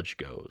knowledge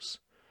goes.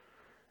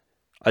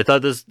 I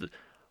thought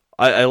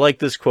I like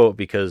this quote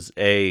because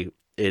it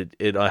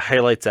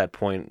highlights that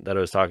point that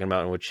I was talking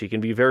about, in which he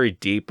can be very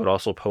deep but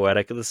also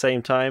poetic at the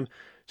same time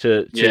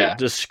to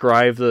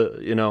describe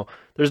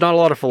there's not a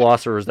lot of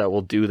philosophers that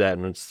will do that,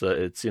 and it's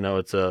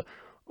a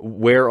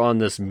where on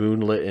this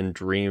moonlit and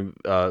dream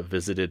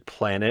visited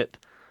planet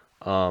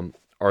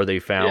are they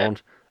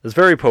found? It's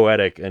very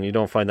poetic, and you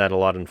don't find that a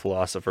lot in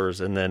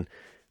philosophers.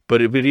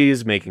 But he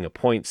is making a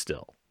point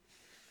still.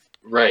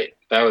 Right.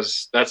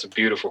 That's a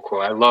beautiful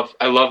quote.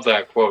 I love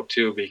that quote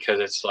too, because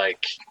it's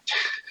like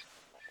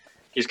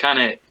he's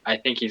kind of,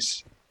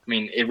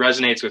 it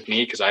resonates with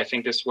me because I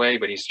think this way,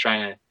 but he's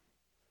trying to,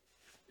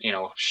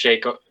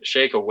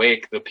 shake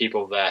awake the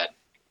people that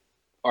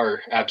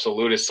are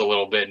absolutists a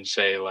little bit and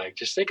say, like,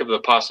 just think of the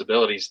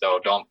possibilities though.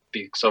 Don't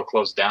be so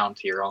closed down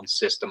to your own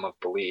system of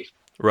belief.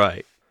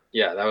 Right.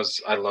 Yeah,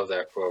 I love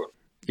that quote.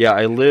 Yeah,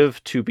 I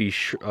live to be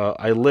sure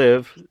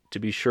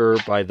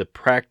by the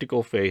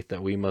practical faith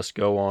that we must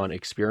go on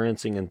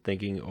experiencing and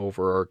thinking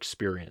over our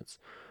experience,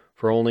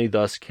 for only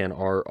thus can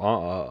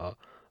our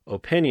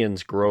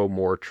opinions grow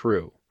more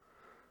true.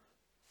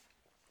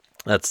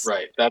 That's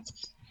right.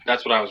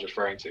 That's what I was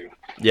referring to.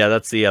 Yeah,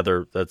 that's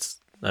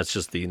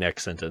just the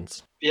next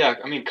sentence. Yeah,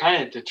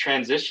 kind of to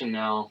transition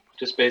now,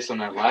 just based on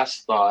that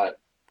last thought.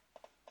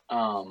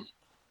 Do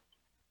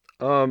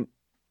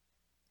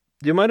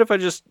you mind if I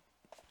just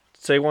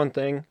say one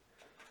thing?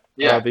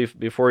 Yeah.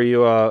 Before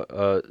you.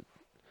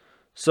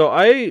 So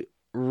I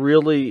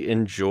really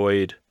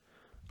enjoyed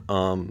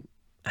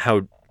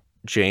how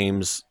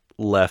James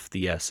left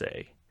the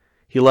essay.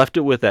 He left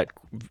it with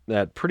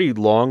that pretty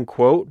long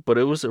quote, but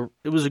it was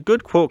a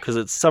good quote because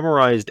it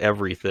summarized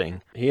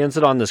everything. He ends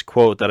it on this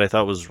quote that I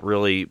thought was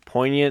really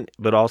poignant,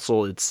 but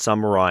also it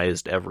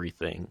summarized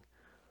everything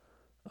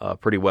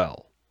pretty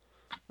well.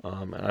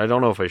 And I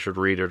don't know if I should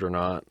read it or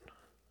not.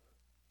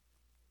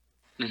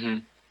 Mm-hmm.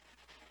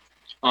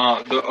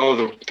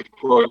 The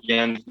quote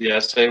again, the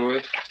essay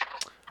with.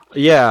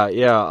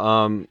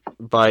 Yeah.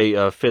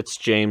 By Fitz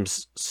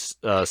James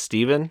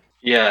Stephen.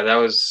 Yeah, that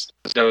was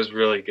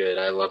really good.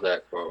 I love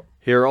that quote.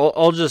 Here,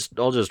 I'll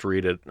just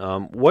read it.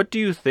 What do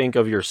you think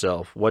of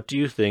yourself? What do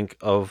you think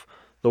of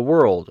the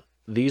world?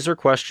 These are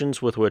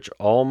questions with which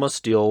all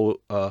must deal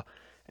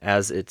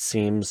as it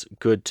seems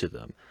good to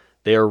them.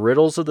 They are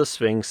riddles of the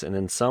Sphinx, and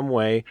in some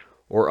way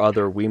or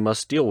other we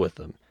must deal with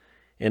them.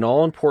 In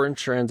all important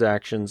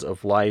transactions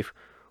of life,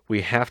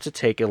 we have to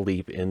take a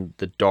leap in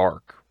the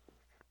dark.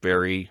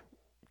 Very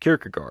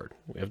Kierkegaard.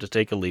 We have to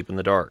take a leap in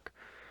the dark.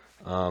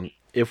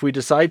 If we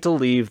decide to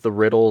leave the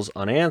riddles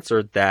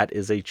unanswered, that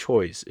is a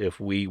choice. If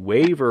we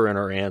waver in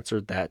our answer,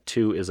 that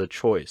too is a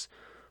choice.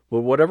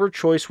 But whatever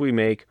choice we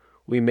make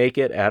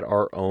it at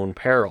our own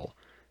peril.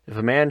 If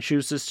a man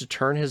chooses to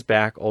turn his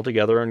back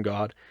altogether on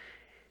God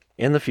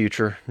and the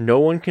future, no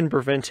one can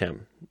prevent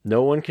him.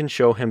 No one can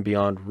show him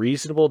beyond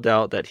reasonable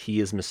doubt that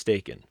he is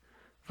mistaken.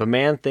 If a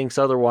man thinks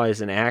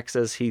otherwise and acts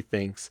as he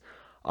thinks,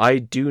 I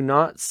do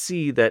not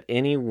see that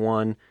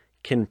anyone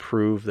can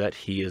prove that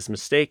he is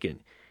mistaken.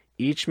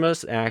 Each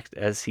must act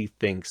as he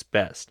thinks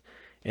best,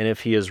 and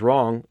if he is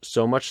wrong,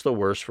 so much the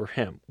worse for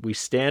him. We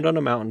stand on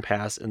a mountain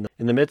pass in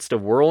the midst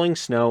of whirling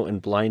snow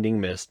and blinding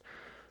mist,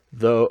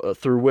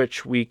 through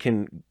which we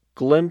can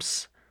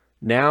glimpse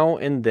now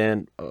and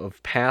then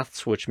of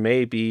paths which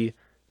may be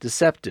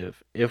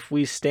deceptive. If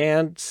we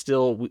stand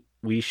still,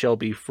 we shall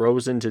be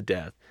frozen to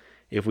death.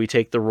 If we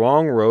take the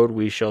wrong road,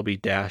 we shall be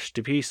dashed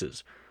to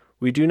pieces.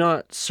 We do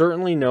not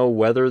certainly know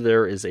whether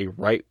there is a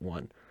right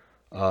one.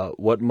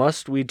 What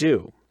must we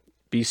do?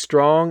 Be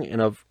strong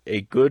and of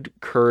a good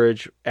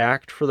courage,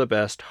 act for the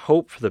best,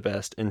 hope for the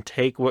best, and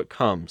take what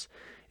comes.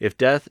 If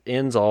death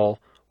ends all,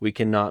 we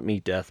cannot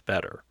meet death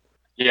better.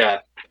 Yeah,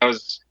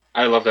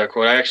 I love that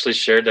quote. I actually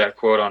shared that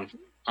quote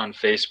on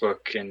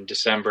Facebook in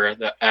December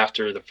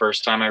after the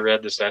first time I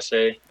read this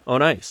essay. Oh,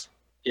 nice.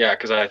 Yeah,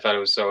 because I thought it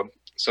was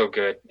so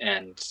good,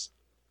 and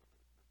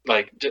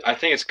like I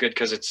think it's good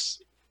because it's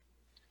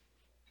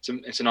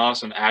an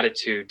awesome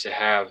attitude to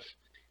have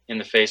in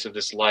the face of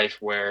this life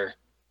where,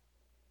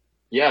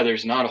 yeah,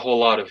 there's not a whole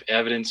lot of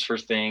evidence for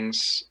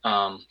things,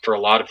 for a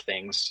lot of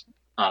things,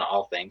 not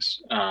all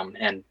things,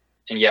 and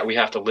yet we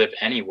have to live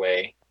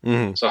anyway.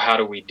 Mm-hmm. So how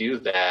do we do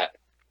that?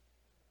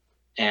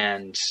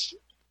 And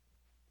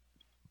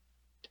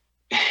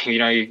you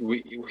know,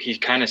 he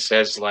kind of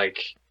says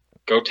like,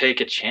 go take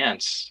a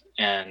chance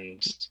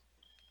and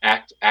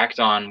act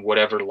on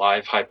whatever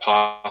live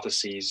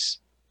hypotheses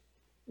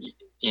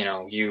you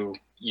know you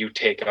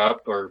take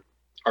up or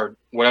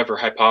whatever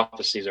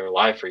hypotheses are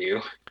alive for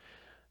you.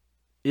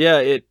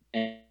 Yeah,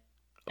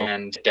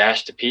 and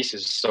dash to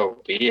pieces,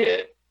 so be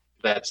it.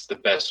 That's the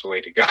best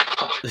way to go.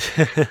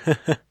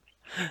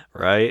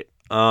 Right.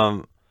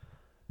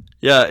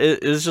 Yeah,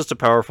 it is just a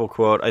powerful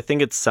quote. I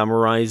think it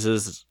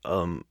summarizes.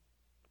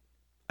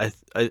 I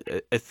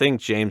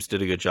think James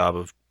did a good job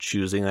of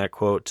choosing that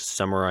quote to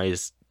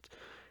summarize.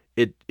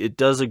 It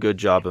does a good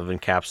job of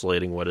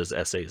encapsulating what his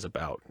essay is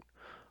about.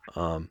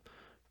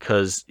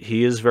 Because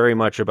he is very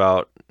much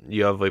about,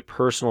 you have a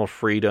personal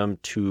freedom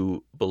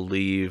to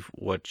believe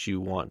what you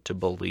want to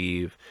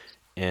believe,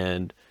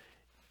 and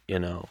you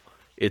know,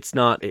 it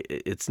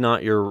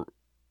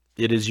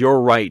is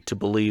your right to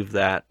believe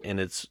that, and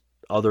it's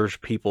other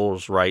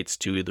people's rights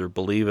to either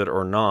believe it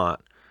or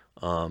not.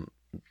 And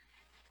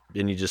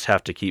you just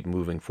have to keep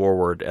moving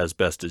forward as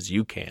best as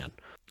you can.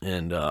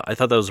 And I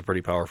thought that was a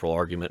pretty powerful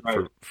argument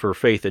Right. for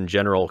faith in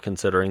general,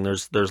 considering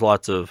there's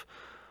lots of,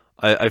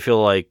 I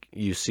feel like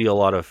you see a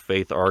lot of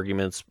faith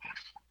arguments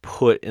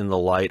put in the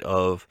light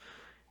of,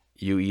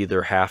 you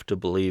either have to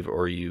believe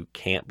or you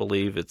can't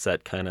believe. It's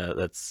that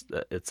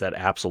it's that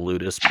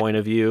absolutist point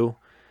of view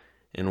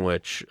in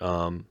which,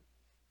 but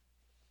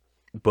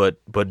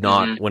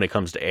not Mm-hmm. when it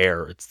comes to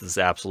air. It's this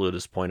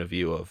absolutist point of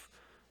view of,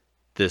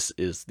 this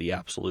is the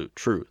absolute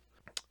truth,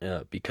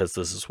 because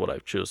this is what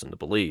I've chosen to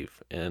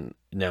believe, and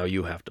now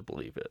you have to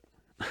believe it.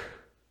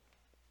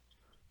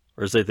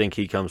 Whereas I think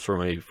he comes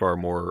from a far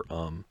more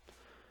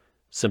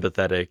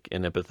sympathetic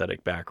and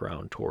empathetic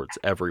background towards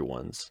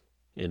everyone's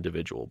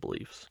individual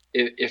beliefs.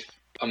 If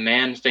a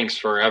man thinks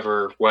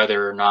forever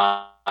whether or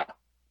not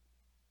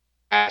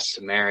has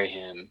to marry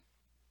him,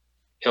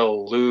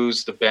 he'll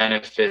lose the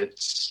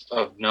benefits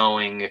of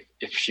knowing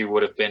if she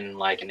would have been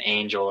like an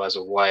angel as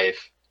a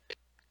wife.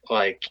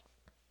 Like,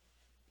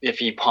 if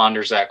he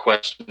ponders that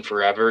question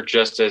forever,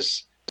 just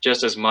as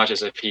much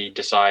as if he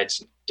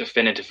decides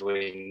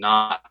definitively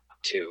not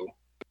to,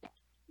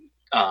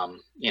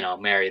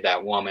 marry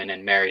that woman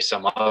and marry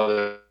some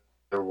other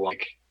woman.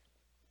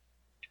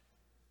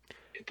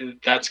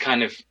 That's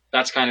kind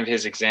of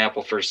his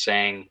example for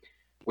saying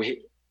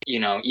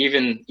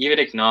even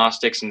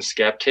agnostics and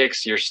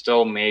skeptics, you're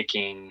still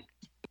making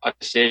a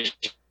decision,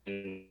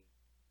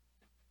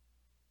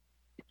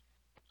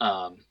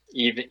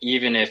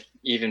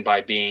 even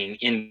by being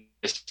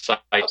indecisive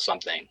about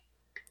something.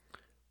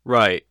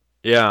 Right.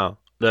 Yeah.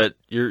 That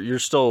you're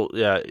still,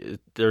 yeah,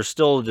 there's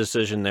still a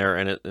decision there,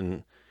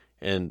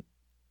 and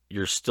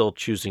you're still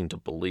choosing to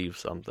believe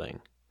something,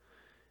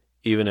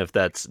 even if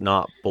that's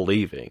not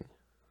believing.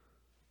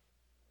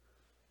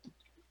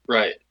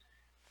 Right.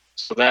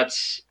 So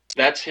that's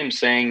him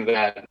saying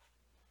that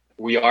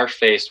we are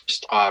faced with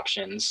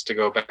options, to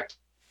go back to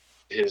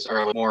his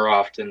early, more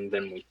often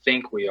than we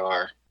think we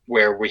are,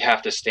 where we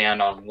have to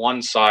stand on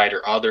one side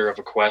or other of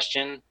a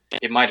question.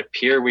 It might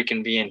appear we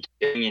can be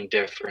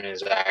indifferent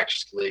is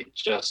actually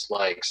just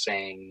like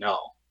saying no.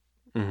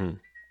 Mm-hmm.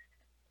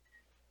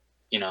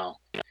 You know,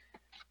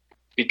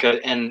 because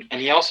and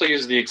he also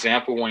used the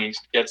example when he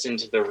gets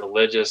into the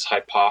religious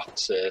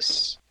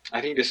hypothesis. I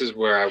think this is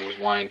where I was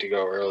wanting to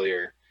go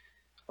earlier.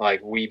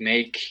 Like we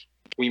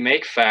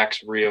make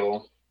facts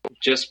real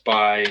just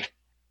by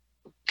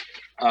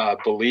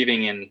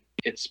believing in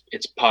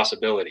its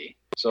possibility.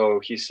 So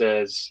he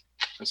says,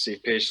 let's see,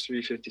 page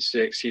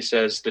 356. He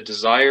says the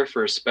desire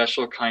for a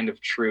special kind of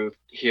truth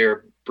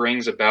here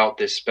brings about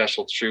this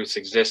special truth's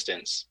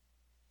existence.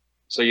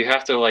 So you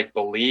have to like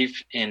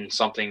believe in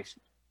something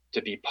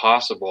to be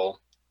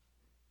possible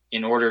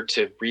in order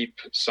to reap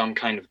some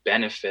kind of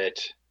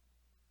benefit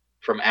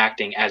from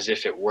acting as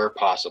if it were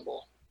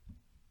possible.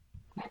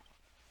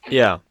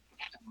 Yeah.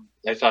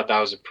 I thought that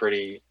was a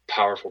pretty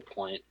powerful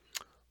point.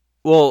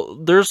 Well,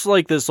 there's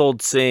like this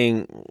old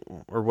saying,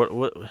 or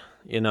what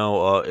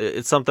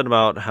it's something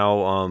about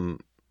how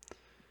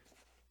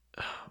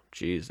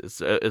geez,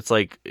 it's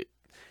like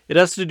it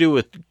has to do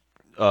with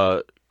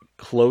uh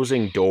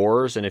closing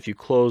doors, and if you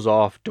close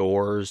off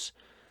doors,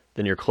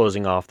 then you're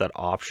closing off that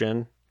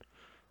option.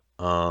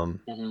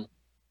 Mm-hmm.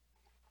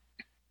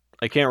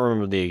 I can't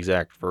remember the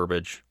exact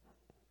verbiage,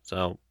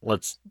 so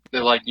let's.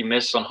 They're like you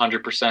miss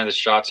 100% of the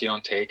shots you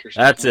don't take, or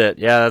That's something. it.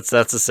 Yeah,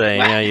 that's the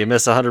saying. Yeah, you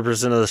miss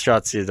 100% of the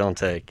shots you don't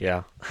take.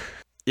 Yeah,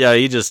 yeah.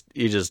 He's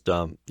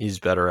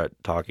better at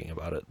talking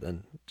about it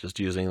than just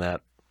using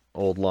that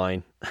old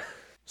line.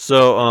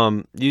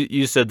 So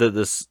you said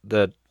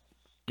that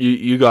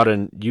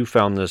you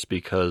found this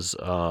because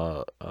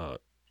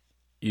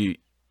you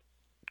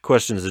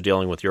questions of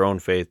dealing with your own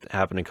faith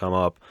happen to come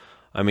up.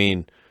 I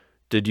mean,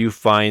 did you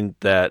find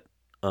that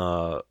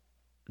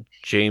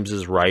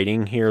James's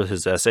writing here,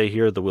 his essay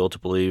here, "The Will to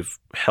Believe,"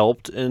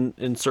 helped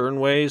in certain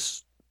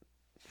ways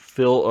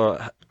fill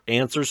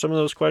answer some of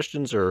those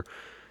questions, or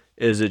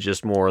is it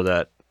just more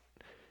that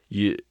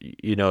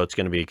it's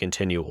going to be a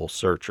continual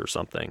search or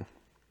something?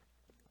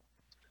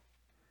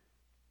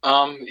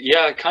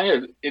 Yeah,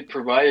 kind of. It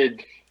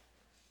provided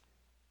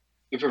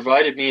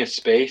me a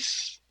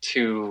space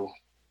to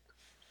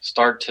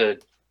start to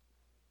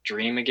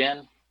dream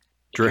again,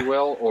 if you Dr-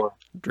 will, or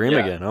Dream yeah,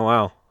 again. Oh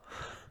wow.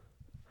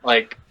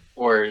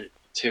 or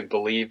to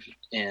believe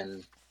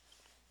in,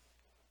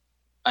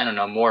 I don't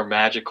know, more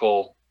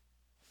magical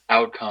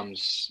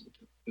outcomes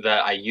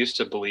that I used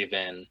to believe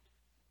in,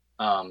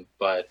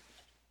 but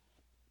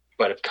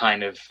have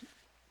kind of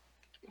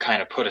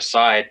put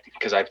aside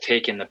because I've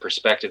taken the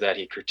perspective that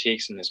he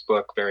critiques in this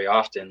book very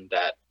often,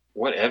 that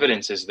what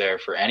evidence is there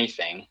for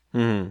anything,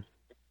 Hmm.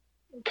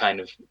 kind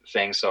of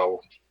thing.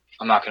 So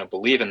I'm not going to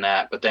believe in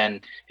that. But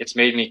then it's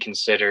made me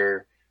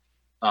consider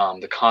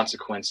the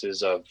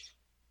consequences of,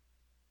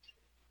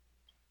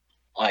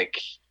 like,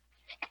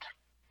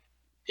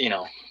 you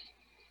know,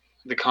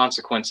 the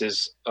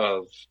consequences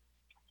of,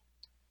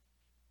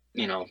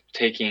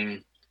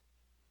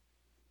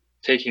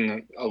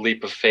 taking a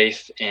leap of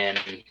faith in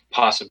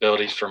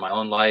possibilities for my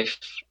own life,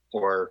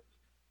 or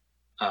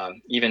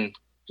even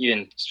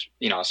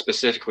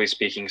specifically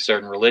speaking,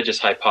 certain religious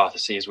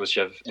hypotheses which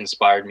have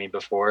inspired me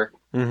before.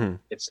 Hmm.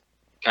 It's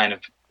kind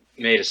of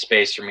made a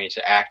space for me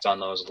to act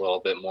on those a little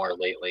bit more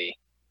lately.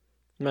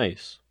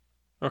 Nice.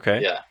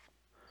 Okay. Yeah.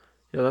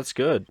 Yeah, that's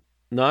good.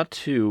 Not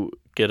to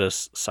get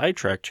us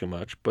sidetracked too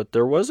much, but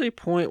there was a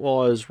point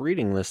while I was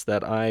reading this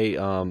that I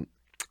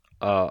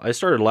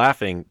started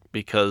laughing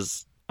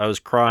because I was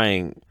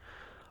crying.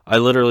 I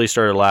literally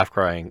started laugh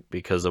crying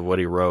because of what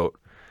he wrote,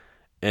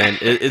 and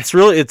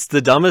it's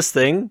the dumbest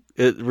thing.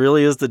 It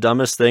really is the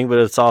dumbest thing, but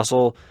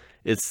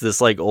it's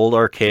this like old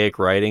archaic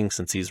writing,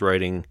 since he's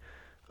writing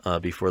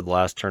before the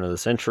last turn of the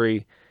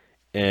century,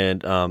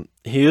 and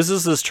he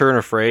uses this turn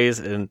of phrase,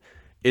 and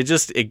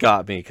it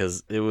got me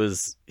because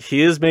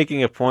he is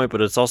making a point,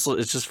 but it's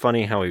just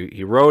funny how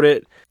he wrote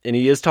it, and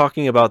he is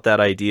talking about that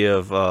idea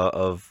of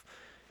of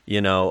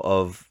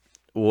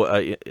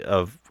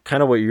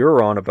kind of what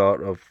you're on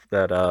about, of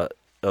that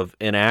of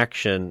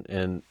inaction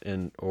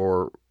and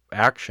or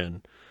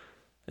action,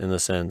 in the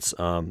sense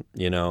in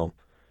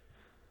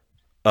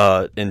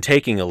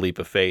taking a leap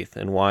of faith,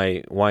 and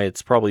why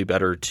it's probably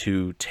better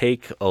to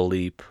take a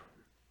leap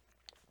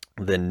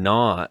than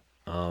not,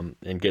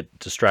 and get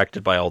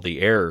distracted by all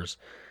the errors.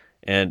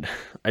 And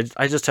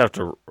I just have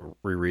to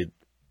reread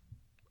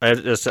I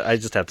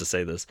just have to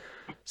say this.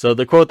 So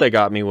the quote that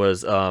got me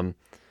was,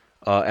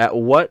 "At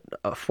what,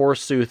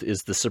 forsooth,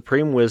 is the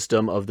supreme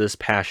wisdom of this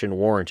passion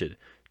warranted?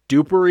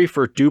 Dupery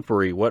for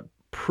dupery, what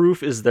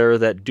proof is there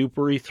that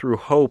dupery through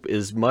hope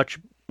is much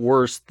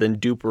worse than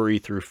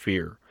dupery through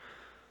fear?"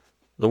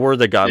 The word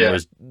that got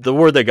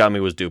me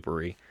was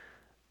dupery.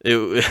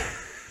 It,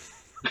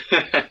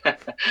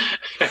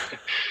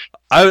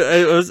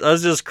 I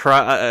was just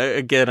crying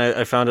again.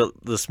 I found it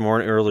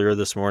earlier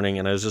this morning,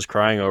 and I was just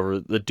crying over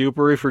the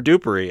dupery for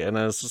dupery, and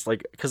I was just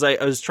like, because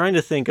I was trying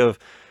to think of,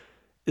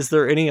 is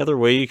there any other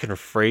way you can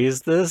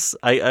phrase this?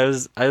 I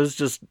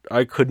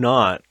could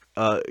not,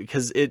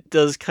 because it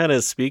does kind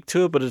of speak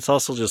to it, but it's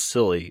also just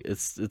silly.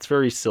 It's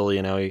very silly,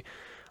 and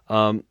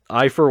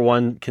I for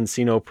one can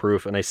see no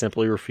proof, and I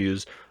simply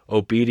refuse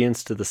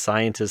obedience to the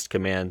scientist's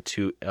command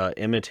to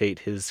imitate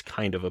his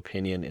kind of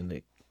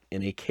opinion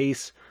in a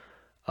case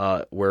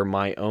where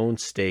my own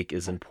stake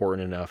is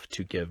important enough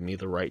to give me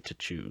the right to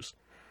choose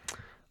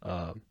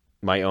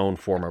my own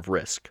form of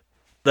risk.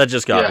 That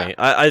just got me.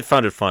 I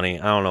found it funny.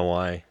 I don't know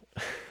why.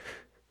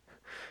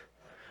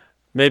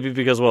 Maybe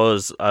because while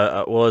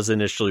I was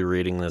initially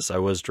reading this, I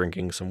was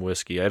drinking some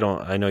whiskey.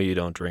 I know you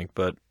don't drink,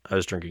 but I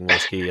was drinking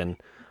whiskey, and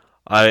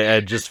I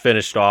had just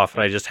finished off,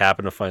 and I just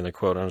happened to find the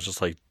quote. And I was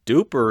just like,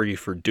 dupery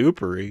for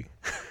dupery.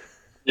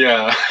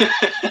 Yeah.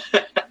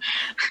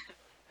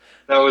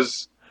 That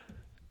was...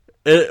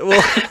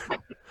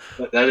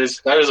 that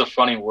is a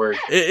funny word.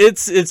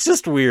 It's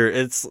just weird.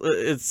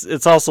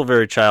 It's also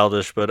very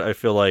childish, but I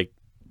feel like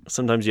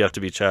sometimes you have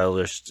to be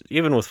childish,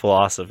 even with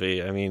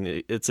philosophy. I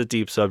mean, it's a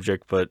deep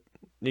subject, but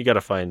you got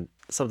to find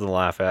something to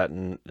laugh at,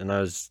 and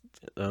I was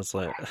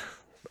like,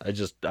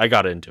 I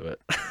got into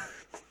it.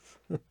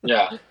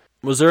 Yeah.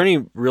 Was there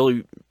any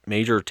really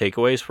major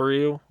takeaways for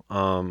you?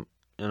 I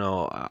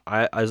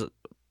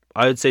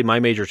would say my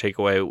major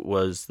takeaway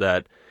was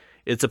that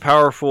it's a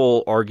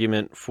powerful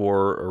argument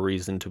for a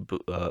reason to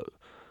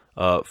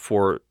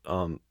for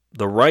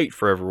the right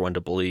for everyone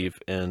to believe,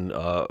 and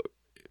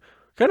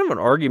kind of an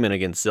argument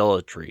against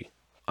zealotry.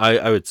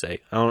 I would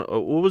say. I don't.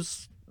 What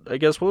was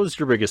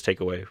your biggest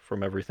takeaway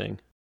from everything?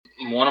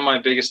 One of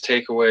my biggest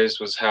takeaways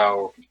was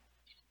how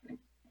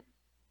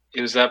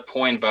it was that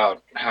point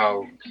about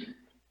how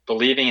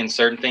believing in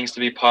certain things to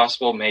be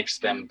possible makes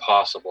them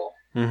possible.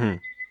 Mm-hmm.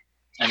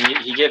 And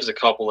he gives a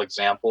couple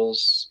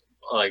examples,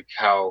 like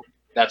how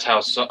that's how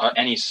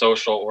any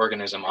social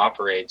organism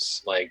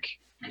operates. Like,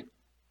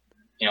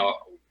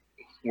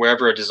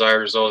 wherever a desired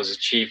result is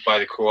achieved by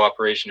the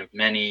cooperation of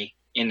many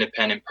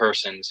independent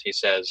persons, he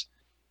says,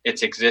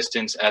 its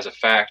existence as a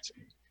fact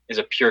is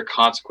a pure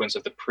consequence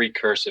of the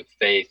precursive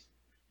faith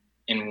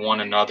in one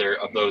another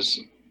of those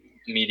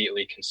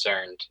immediately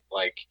concerned.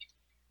 Like,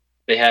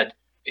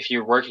 if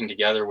you're working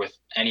together with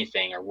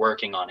anything or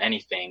working on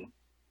anything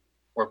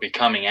or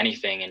becoming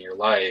anything in your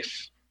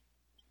life,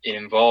 it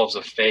involves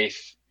a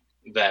faith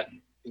that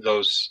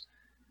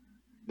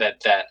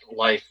that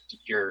life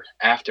you're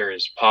after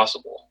is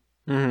possible.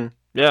 Mm-hmm.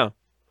 Yeah.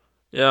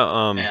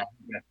 Yeah,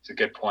 that's a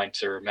good point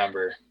to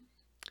remember.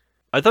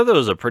 I thought that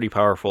was a pretty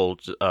powerful,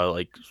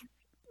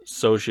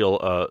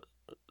 sociological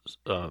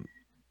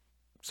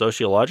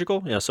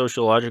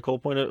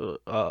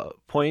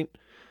point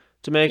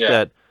to make. Yeah.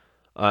 That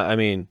I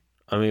mean,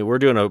 we're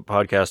doing a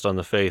podcast on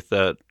the faith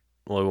that,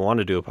 we want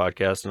to do a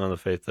podcast, and on the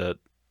faith that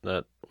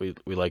we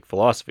like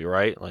philosophy,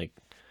 right? Like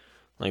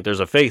there's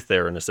a faith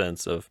there in a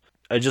sense of.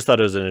 I just thought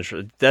it was an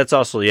interesting. That's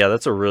also,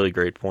 that's a really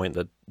great point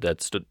that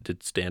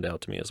did stand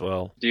out to me as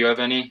well. Do you have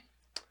any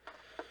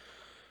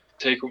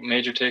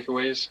major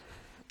takeaways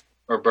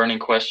or burning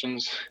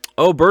questions?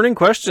 Oh, burning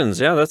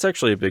questions. Yeah, that's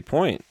actually a big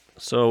point.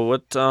 So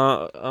what?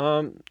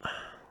 Let's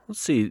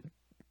see.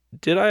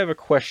 Did I have a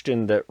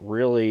question that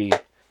really?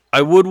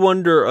 I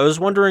was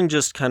wondering,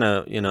 just kind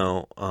of,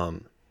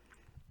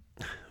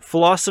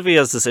 philosophy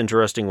has this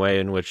interesting way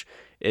in which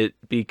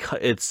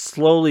it's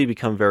slowly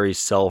become very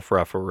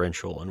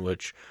self-referential, in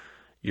which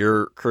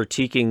you're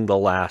critiquing the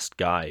last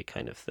guy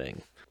kind of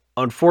thing.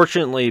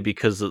 Unfortunately,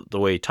 because of the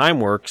way time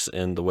works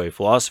and the way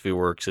philosophy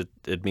works,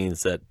 it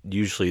means that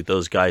usually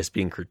those guys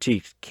being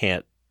critiqued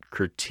can't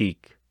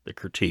critique the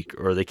critique,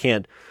 or they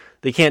can't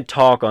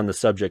talk on the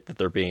subject that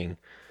they're being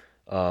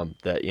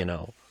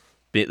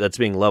that's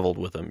being leveled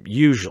with them.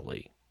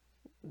 Usually,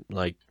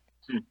 like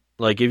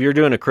if you're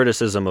doing a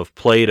criticism of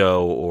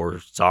Plato or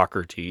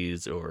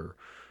Socrates or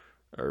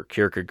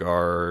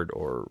Kierkegaard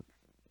or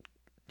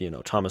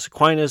Thomas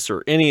Aquinas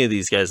or any of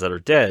these guys that are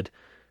dead,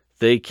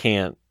 they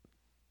can't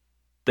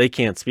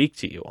speak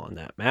to you on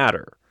that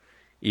matter,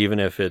 even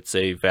if it's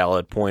a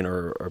valid point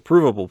or a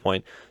provable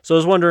point. So I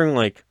was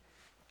wondering,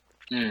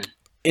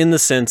 in the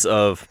sense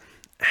of,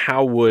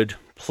 how would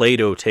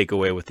Plato take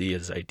away with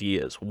his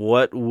ideas?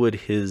 What would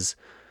his...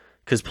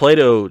 Because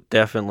Plato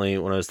definitely,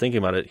 when I was thinking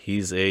about it,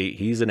 he's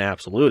an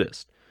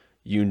absolutist.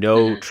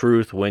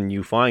 Truth when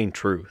you find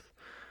truth.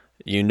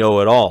 You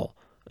know it all.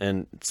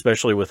 And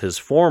especially with his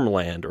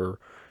formland, or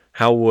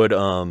how would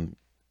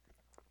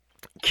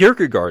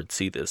Kierkegaard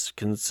see this,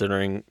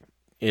 considering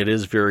it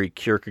is very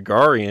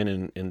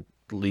Kierkegaardian in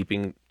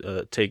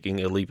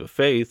taking a leap of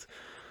faith,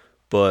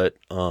 but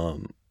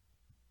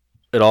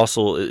it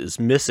also is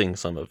missing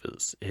some of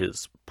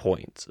his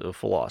points of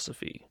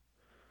philosophy.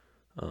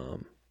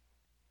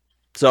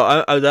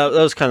 So that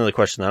was kind of the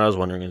question that I was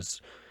wondering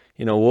is,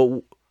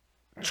 what,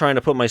 trying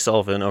to put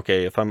myself in,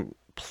 okay, if I'm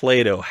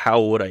Plato,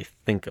 how would I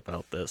think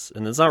about this?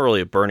 And it's not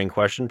really a burning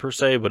question per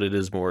se, but it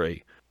is more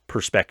a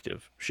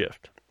perspective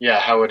shift. Yeah,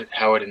 how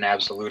would an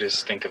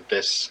absolutist think of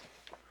this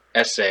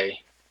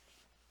essay?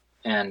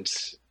 And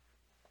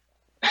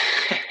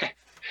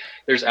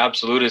there's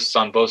absolutists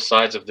on both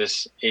sides of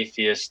this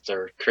atheist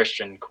or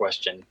Christian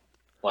question.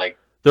 Like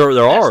there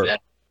are,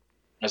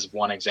 as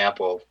one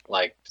example,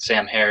 like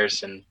Sam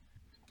Harris and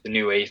the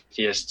new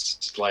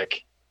atheists.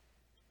 Like,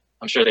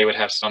 I'm sure they would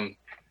have some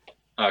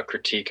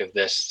critique of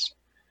this,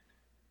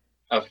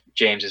 of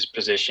James's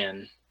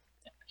position.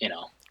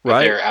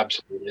 right? They're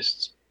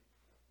absolutists.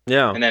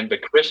 Yeah. And then,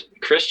 but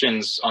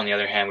Christians, on the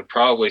other hand, would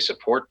probably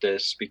support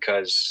this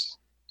because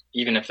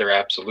even if they're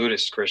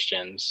absolutist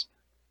Christians,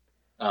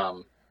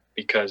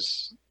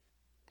 because,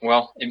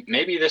 well,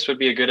 maybe this would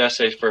be a good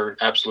essay for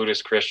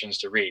absolutist Christians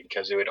to read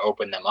because it would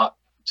open them up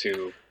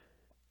to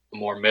a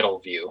more middle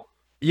view.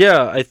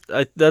 Yeah,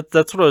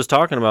 that's what I was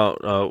talking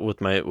about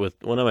with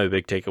one of my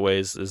big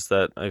takeaways is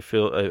that I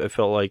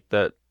felt like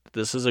that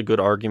this is a good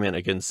argument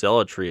against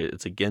zealotry.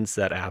 It's against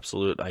that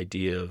absolute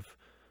idea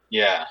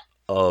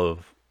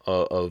of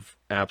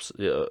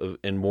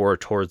and more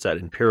towards that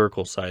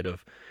empirical side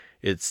of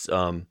it's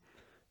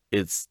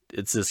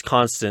this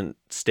constant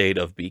state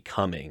of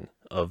becoming,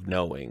 of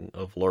knowing,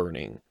 of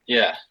learning.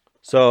 Yeah.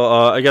 So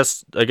I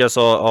guess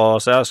I'll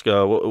also ask,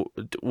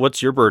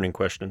 what's your burning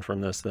question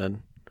from this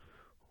then?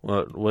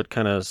 What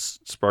kind of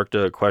sparked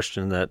a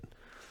question that,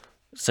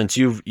 since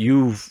you've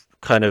you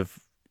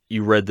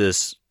read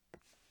this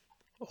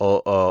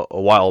a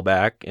while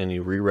back and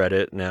you reread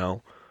it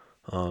now,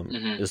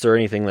 is there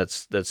anything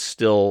that's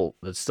still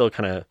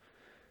kind of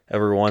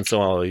every once in a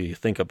while you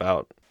think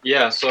about?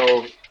 Yeah.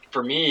 So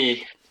for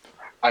me,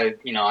 I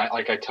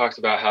talked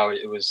about how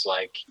it was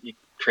like it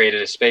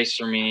created a space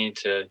for me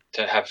to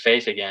have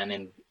faith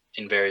again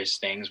in various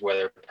things,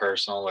 whether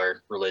personal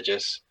or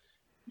religious.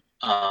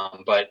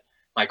 But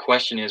my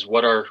question is,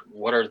 what are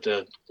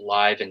the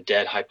live and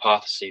dead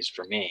hypotheses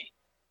for me?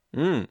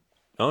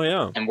 Oh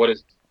yeah. And what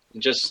is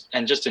just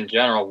in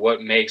general,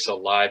 what makes a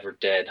live or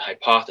dead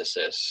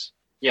hypothesis?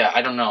 Yeah,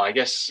 I don't know. I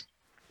guess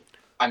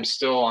I'm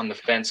still on the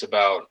fence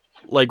about,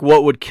 like,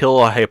 what would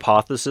kill a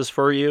hypothesis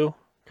for you,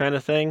 kind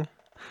of thing.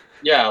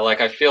 Yeah,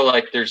 like I feel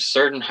like there's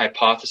certain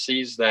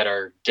hypotheses that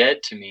are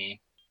dead to me,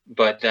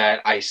 but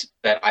that I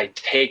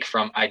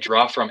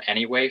draw from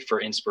anyway for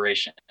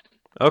inspiration.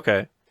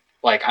 Okay.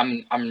 Like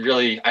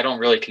I don't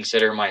really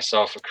consider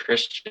myself a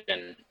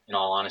Christian, in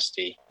all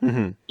honesty.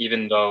 Mm-hmm.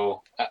 Even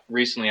though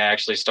recently I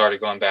actually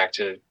started going back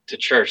to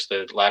church,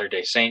 the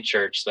Latter-day Saint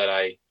church that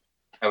I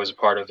was a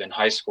part of in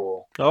high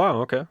school.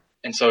 Oh, okay.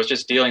 And so it's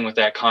just dealing with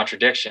that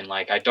contradiction.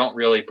 Like I don't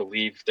really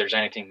believe there's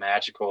anything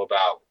magical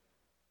about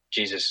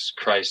Jesus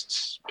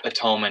Christ's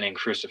atonement and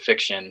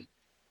crucifixion,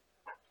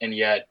 and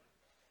yet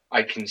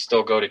I can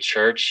still go to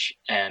church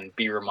and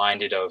be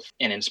reminded of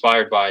and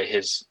inspired by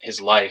his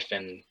life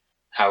and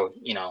how,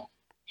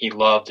 he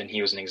loved, and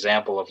he was an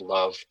example of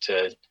love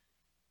to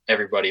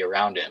everybody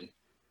around him.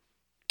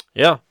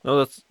 Yeah,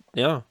 no,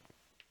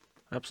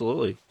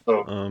 absolutely.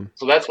 So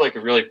that's like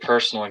a really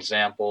personal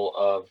example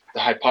of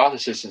the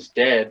hypothesis is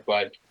dead,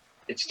 but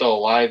it's still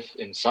alive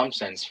in some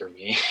sense for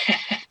me.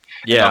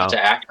 Yeah. Enough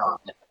to act on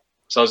it.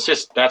 So it's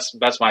just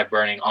that's my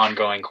burning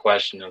ongoing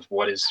question of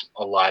what is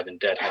a live and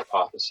dead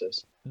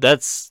hypothesis.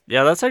 That's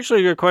actually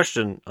a good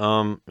question.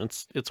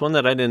 It's one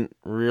that I didn't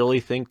really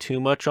think too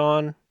much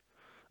on.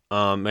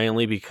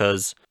 Mainly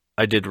because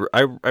I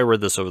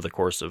read this over the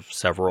course of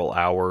several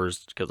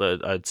hours because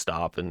I'd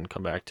stop and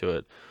come back to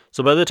it.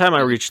 So by the time I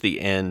reached the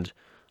end,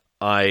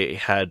 I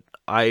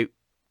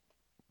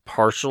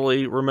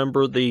partially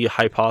remember the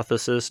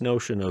hypothesis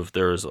notion of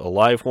there's a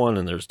live one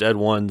and there's dead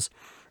ones.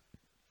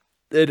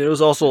 And it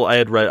was also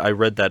I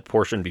read that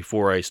portion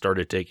before I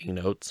started taking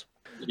notes.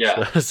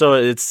 Yeah. So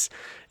it's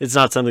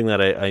not something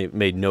that I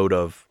made note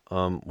of,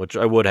 which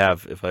I would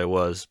have if I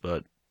was,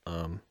 but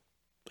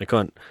I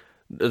couldn't.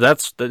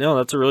 That's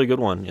a really good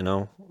one.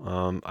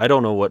 I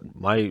don't know what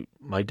my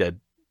dead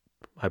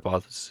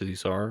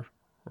hypotheses are,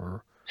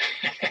 or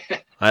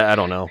I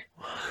don't know.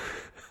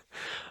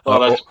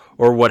 Well,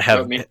 or what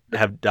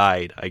have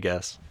died, I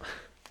guess.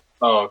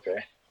 Oh, okay.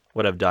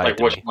 What have died? Like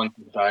which ones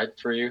have died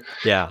for you?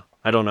 Yeah,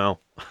 I don't know.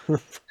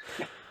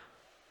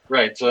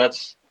 Right. So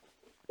that's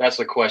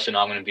the question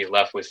I'm going to be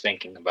left with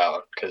thinking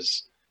about,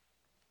 because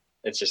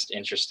it's just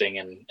interesting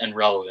and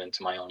relevant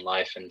to my own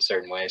life in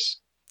certain ways.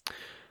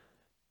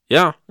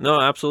 Yeah, no,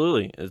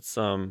 absolutely. It's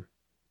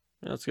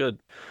that's good.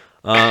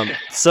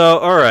 So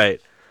all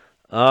right.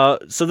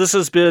 So this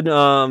has been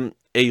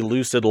A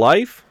Lucid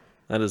Life.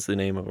 That is the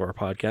name of our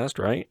podcast,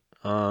 right?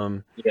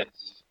 Yes.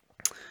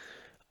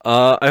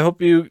 I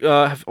hope you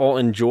have all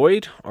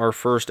enjoyed our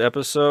first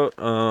episode.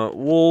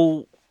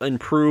 We'll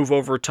improve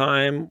over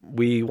time.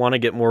 We want to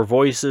get more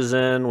voices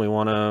in. We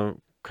want to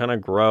kind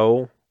of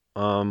grow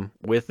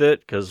with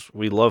it because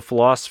we love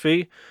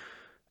philosophy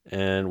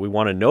and we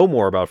want to know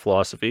more about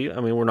philosophy.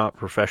 I mean, we're not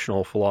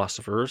professional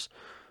philosophers,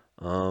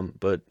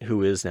 but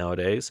who is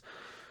nowadays?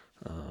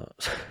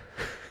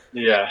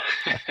 Yeah.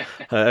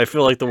 I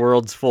feel like the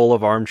world's full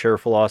of armchair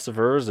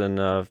philosophers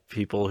and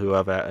people who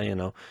have,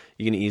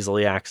 you can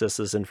easily access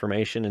this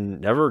information and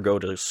never go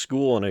to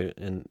school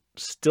and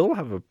still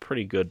have a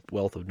pretty good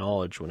wealth of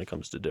knowledge when it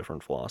comes to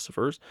different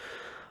philosophers,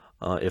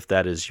 if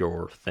that is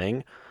your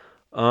thing.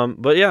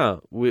 But yeah,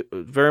 we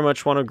very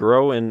much want to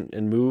grow and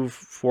move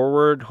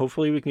forward.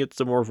 Hopefully we can get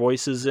some more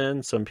voices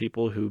in, some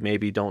people who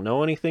maybe don't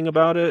know anything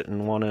about it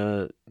and want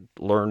to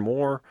learn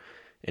more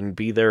and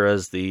be there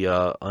as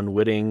the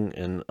unwitting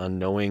and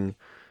unknowing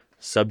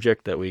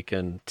subject that we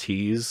can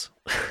tease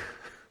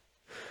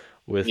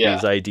with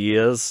these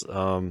ideas,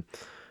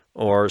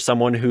 or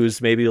someone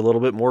who's maybe a little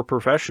bit more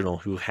professional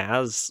who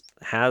has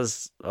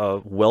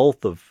a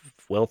wealth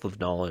of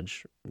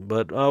knowledge.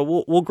 But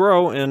we'll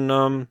grow,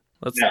 and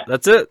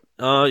that's it.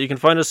 You can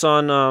find us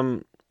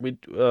on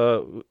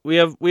we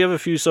have a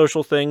few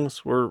social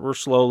things. We're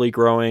slowly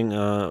growing.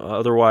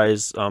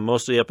 Otherwise,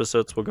 most of the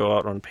episodes will go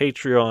out on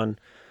Patreon.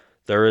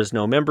 There is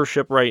no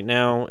membership right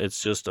now.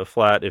 It's just a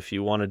flat, if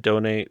you want to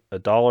donate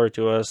 $1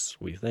 to us,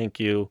 we thank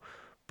you.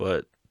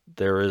 But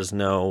there is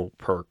no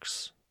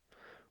perks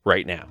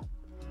right now.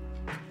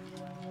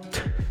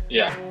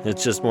 Yeah.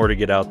 It's just more to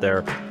get out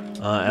there.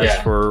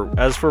 As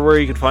for where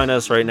you can find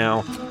us right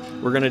now,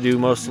 we're going to do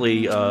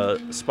mostly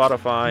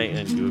Spotify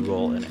and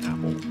Google and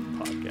Apple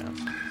Podcasts.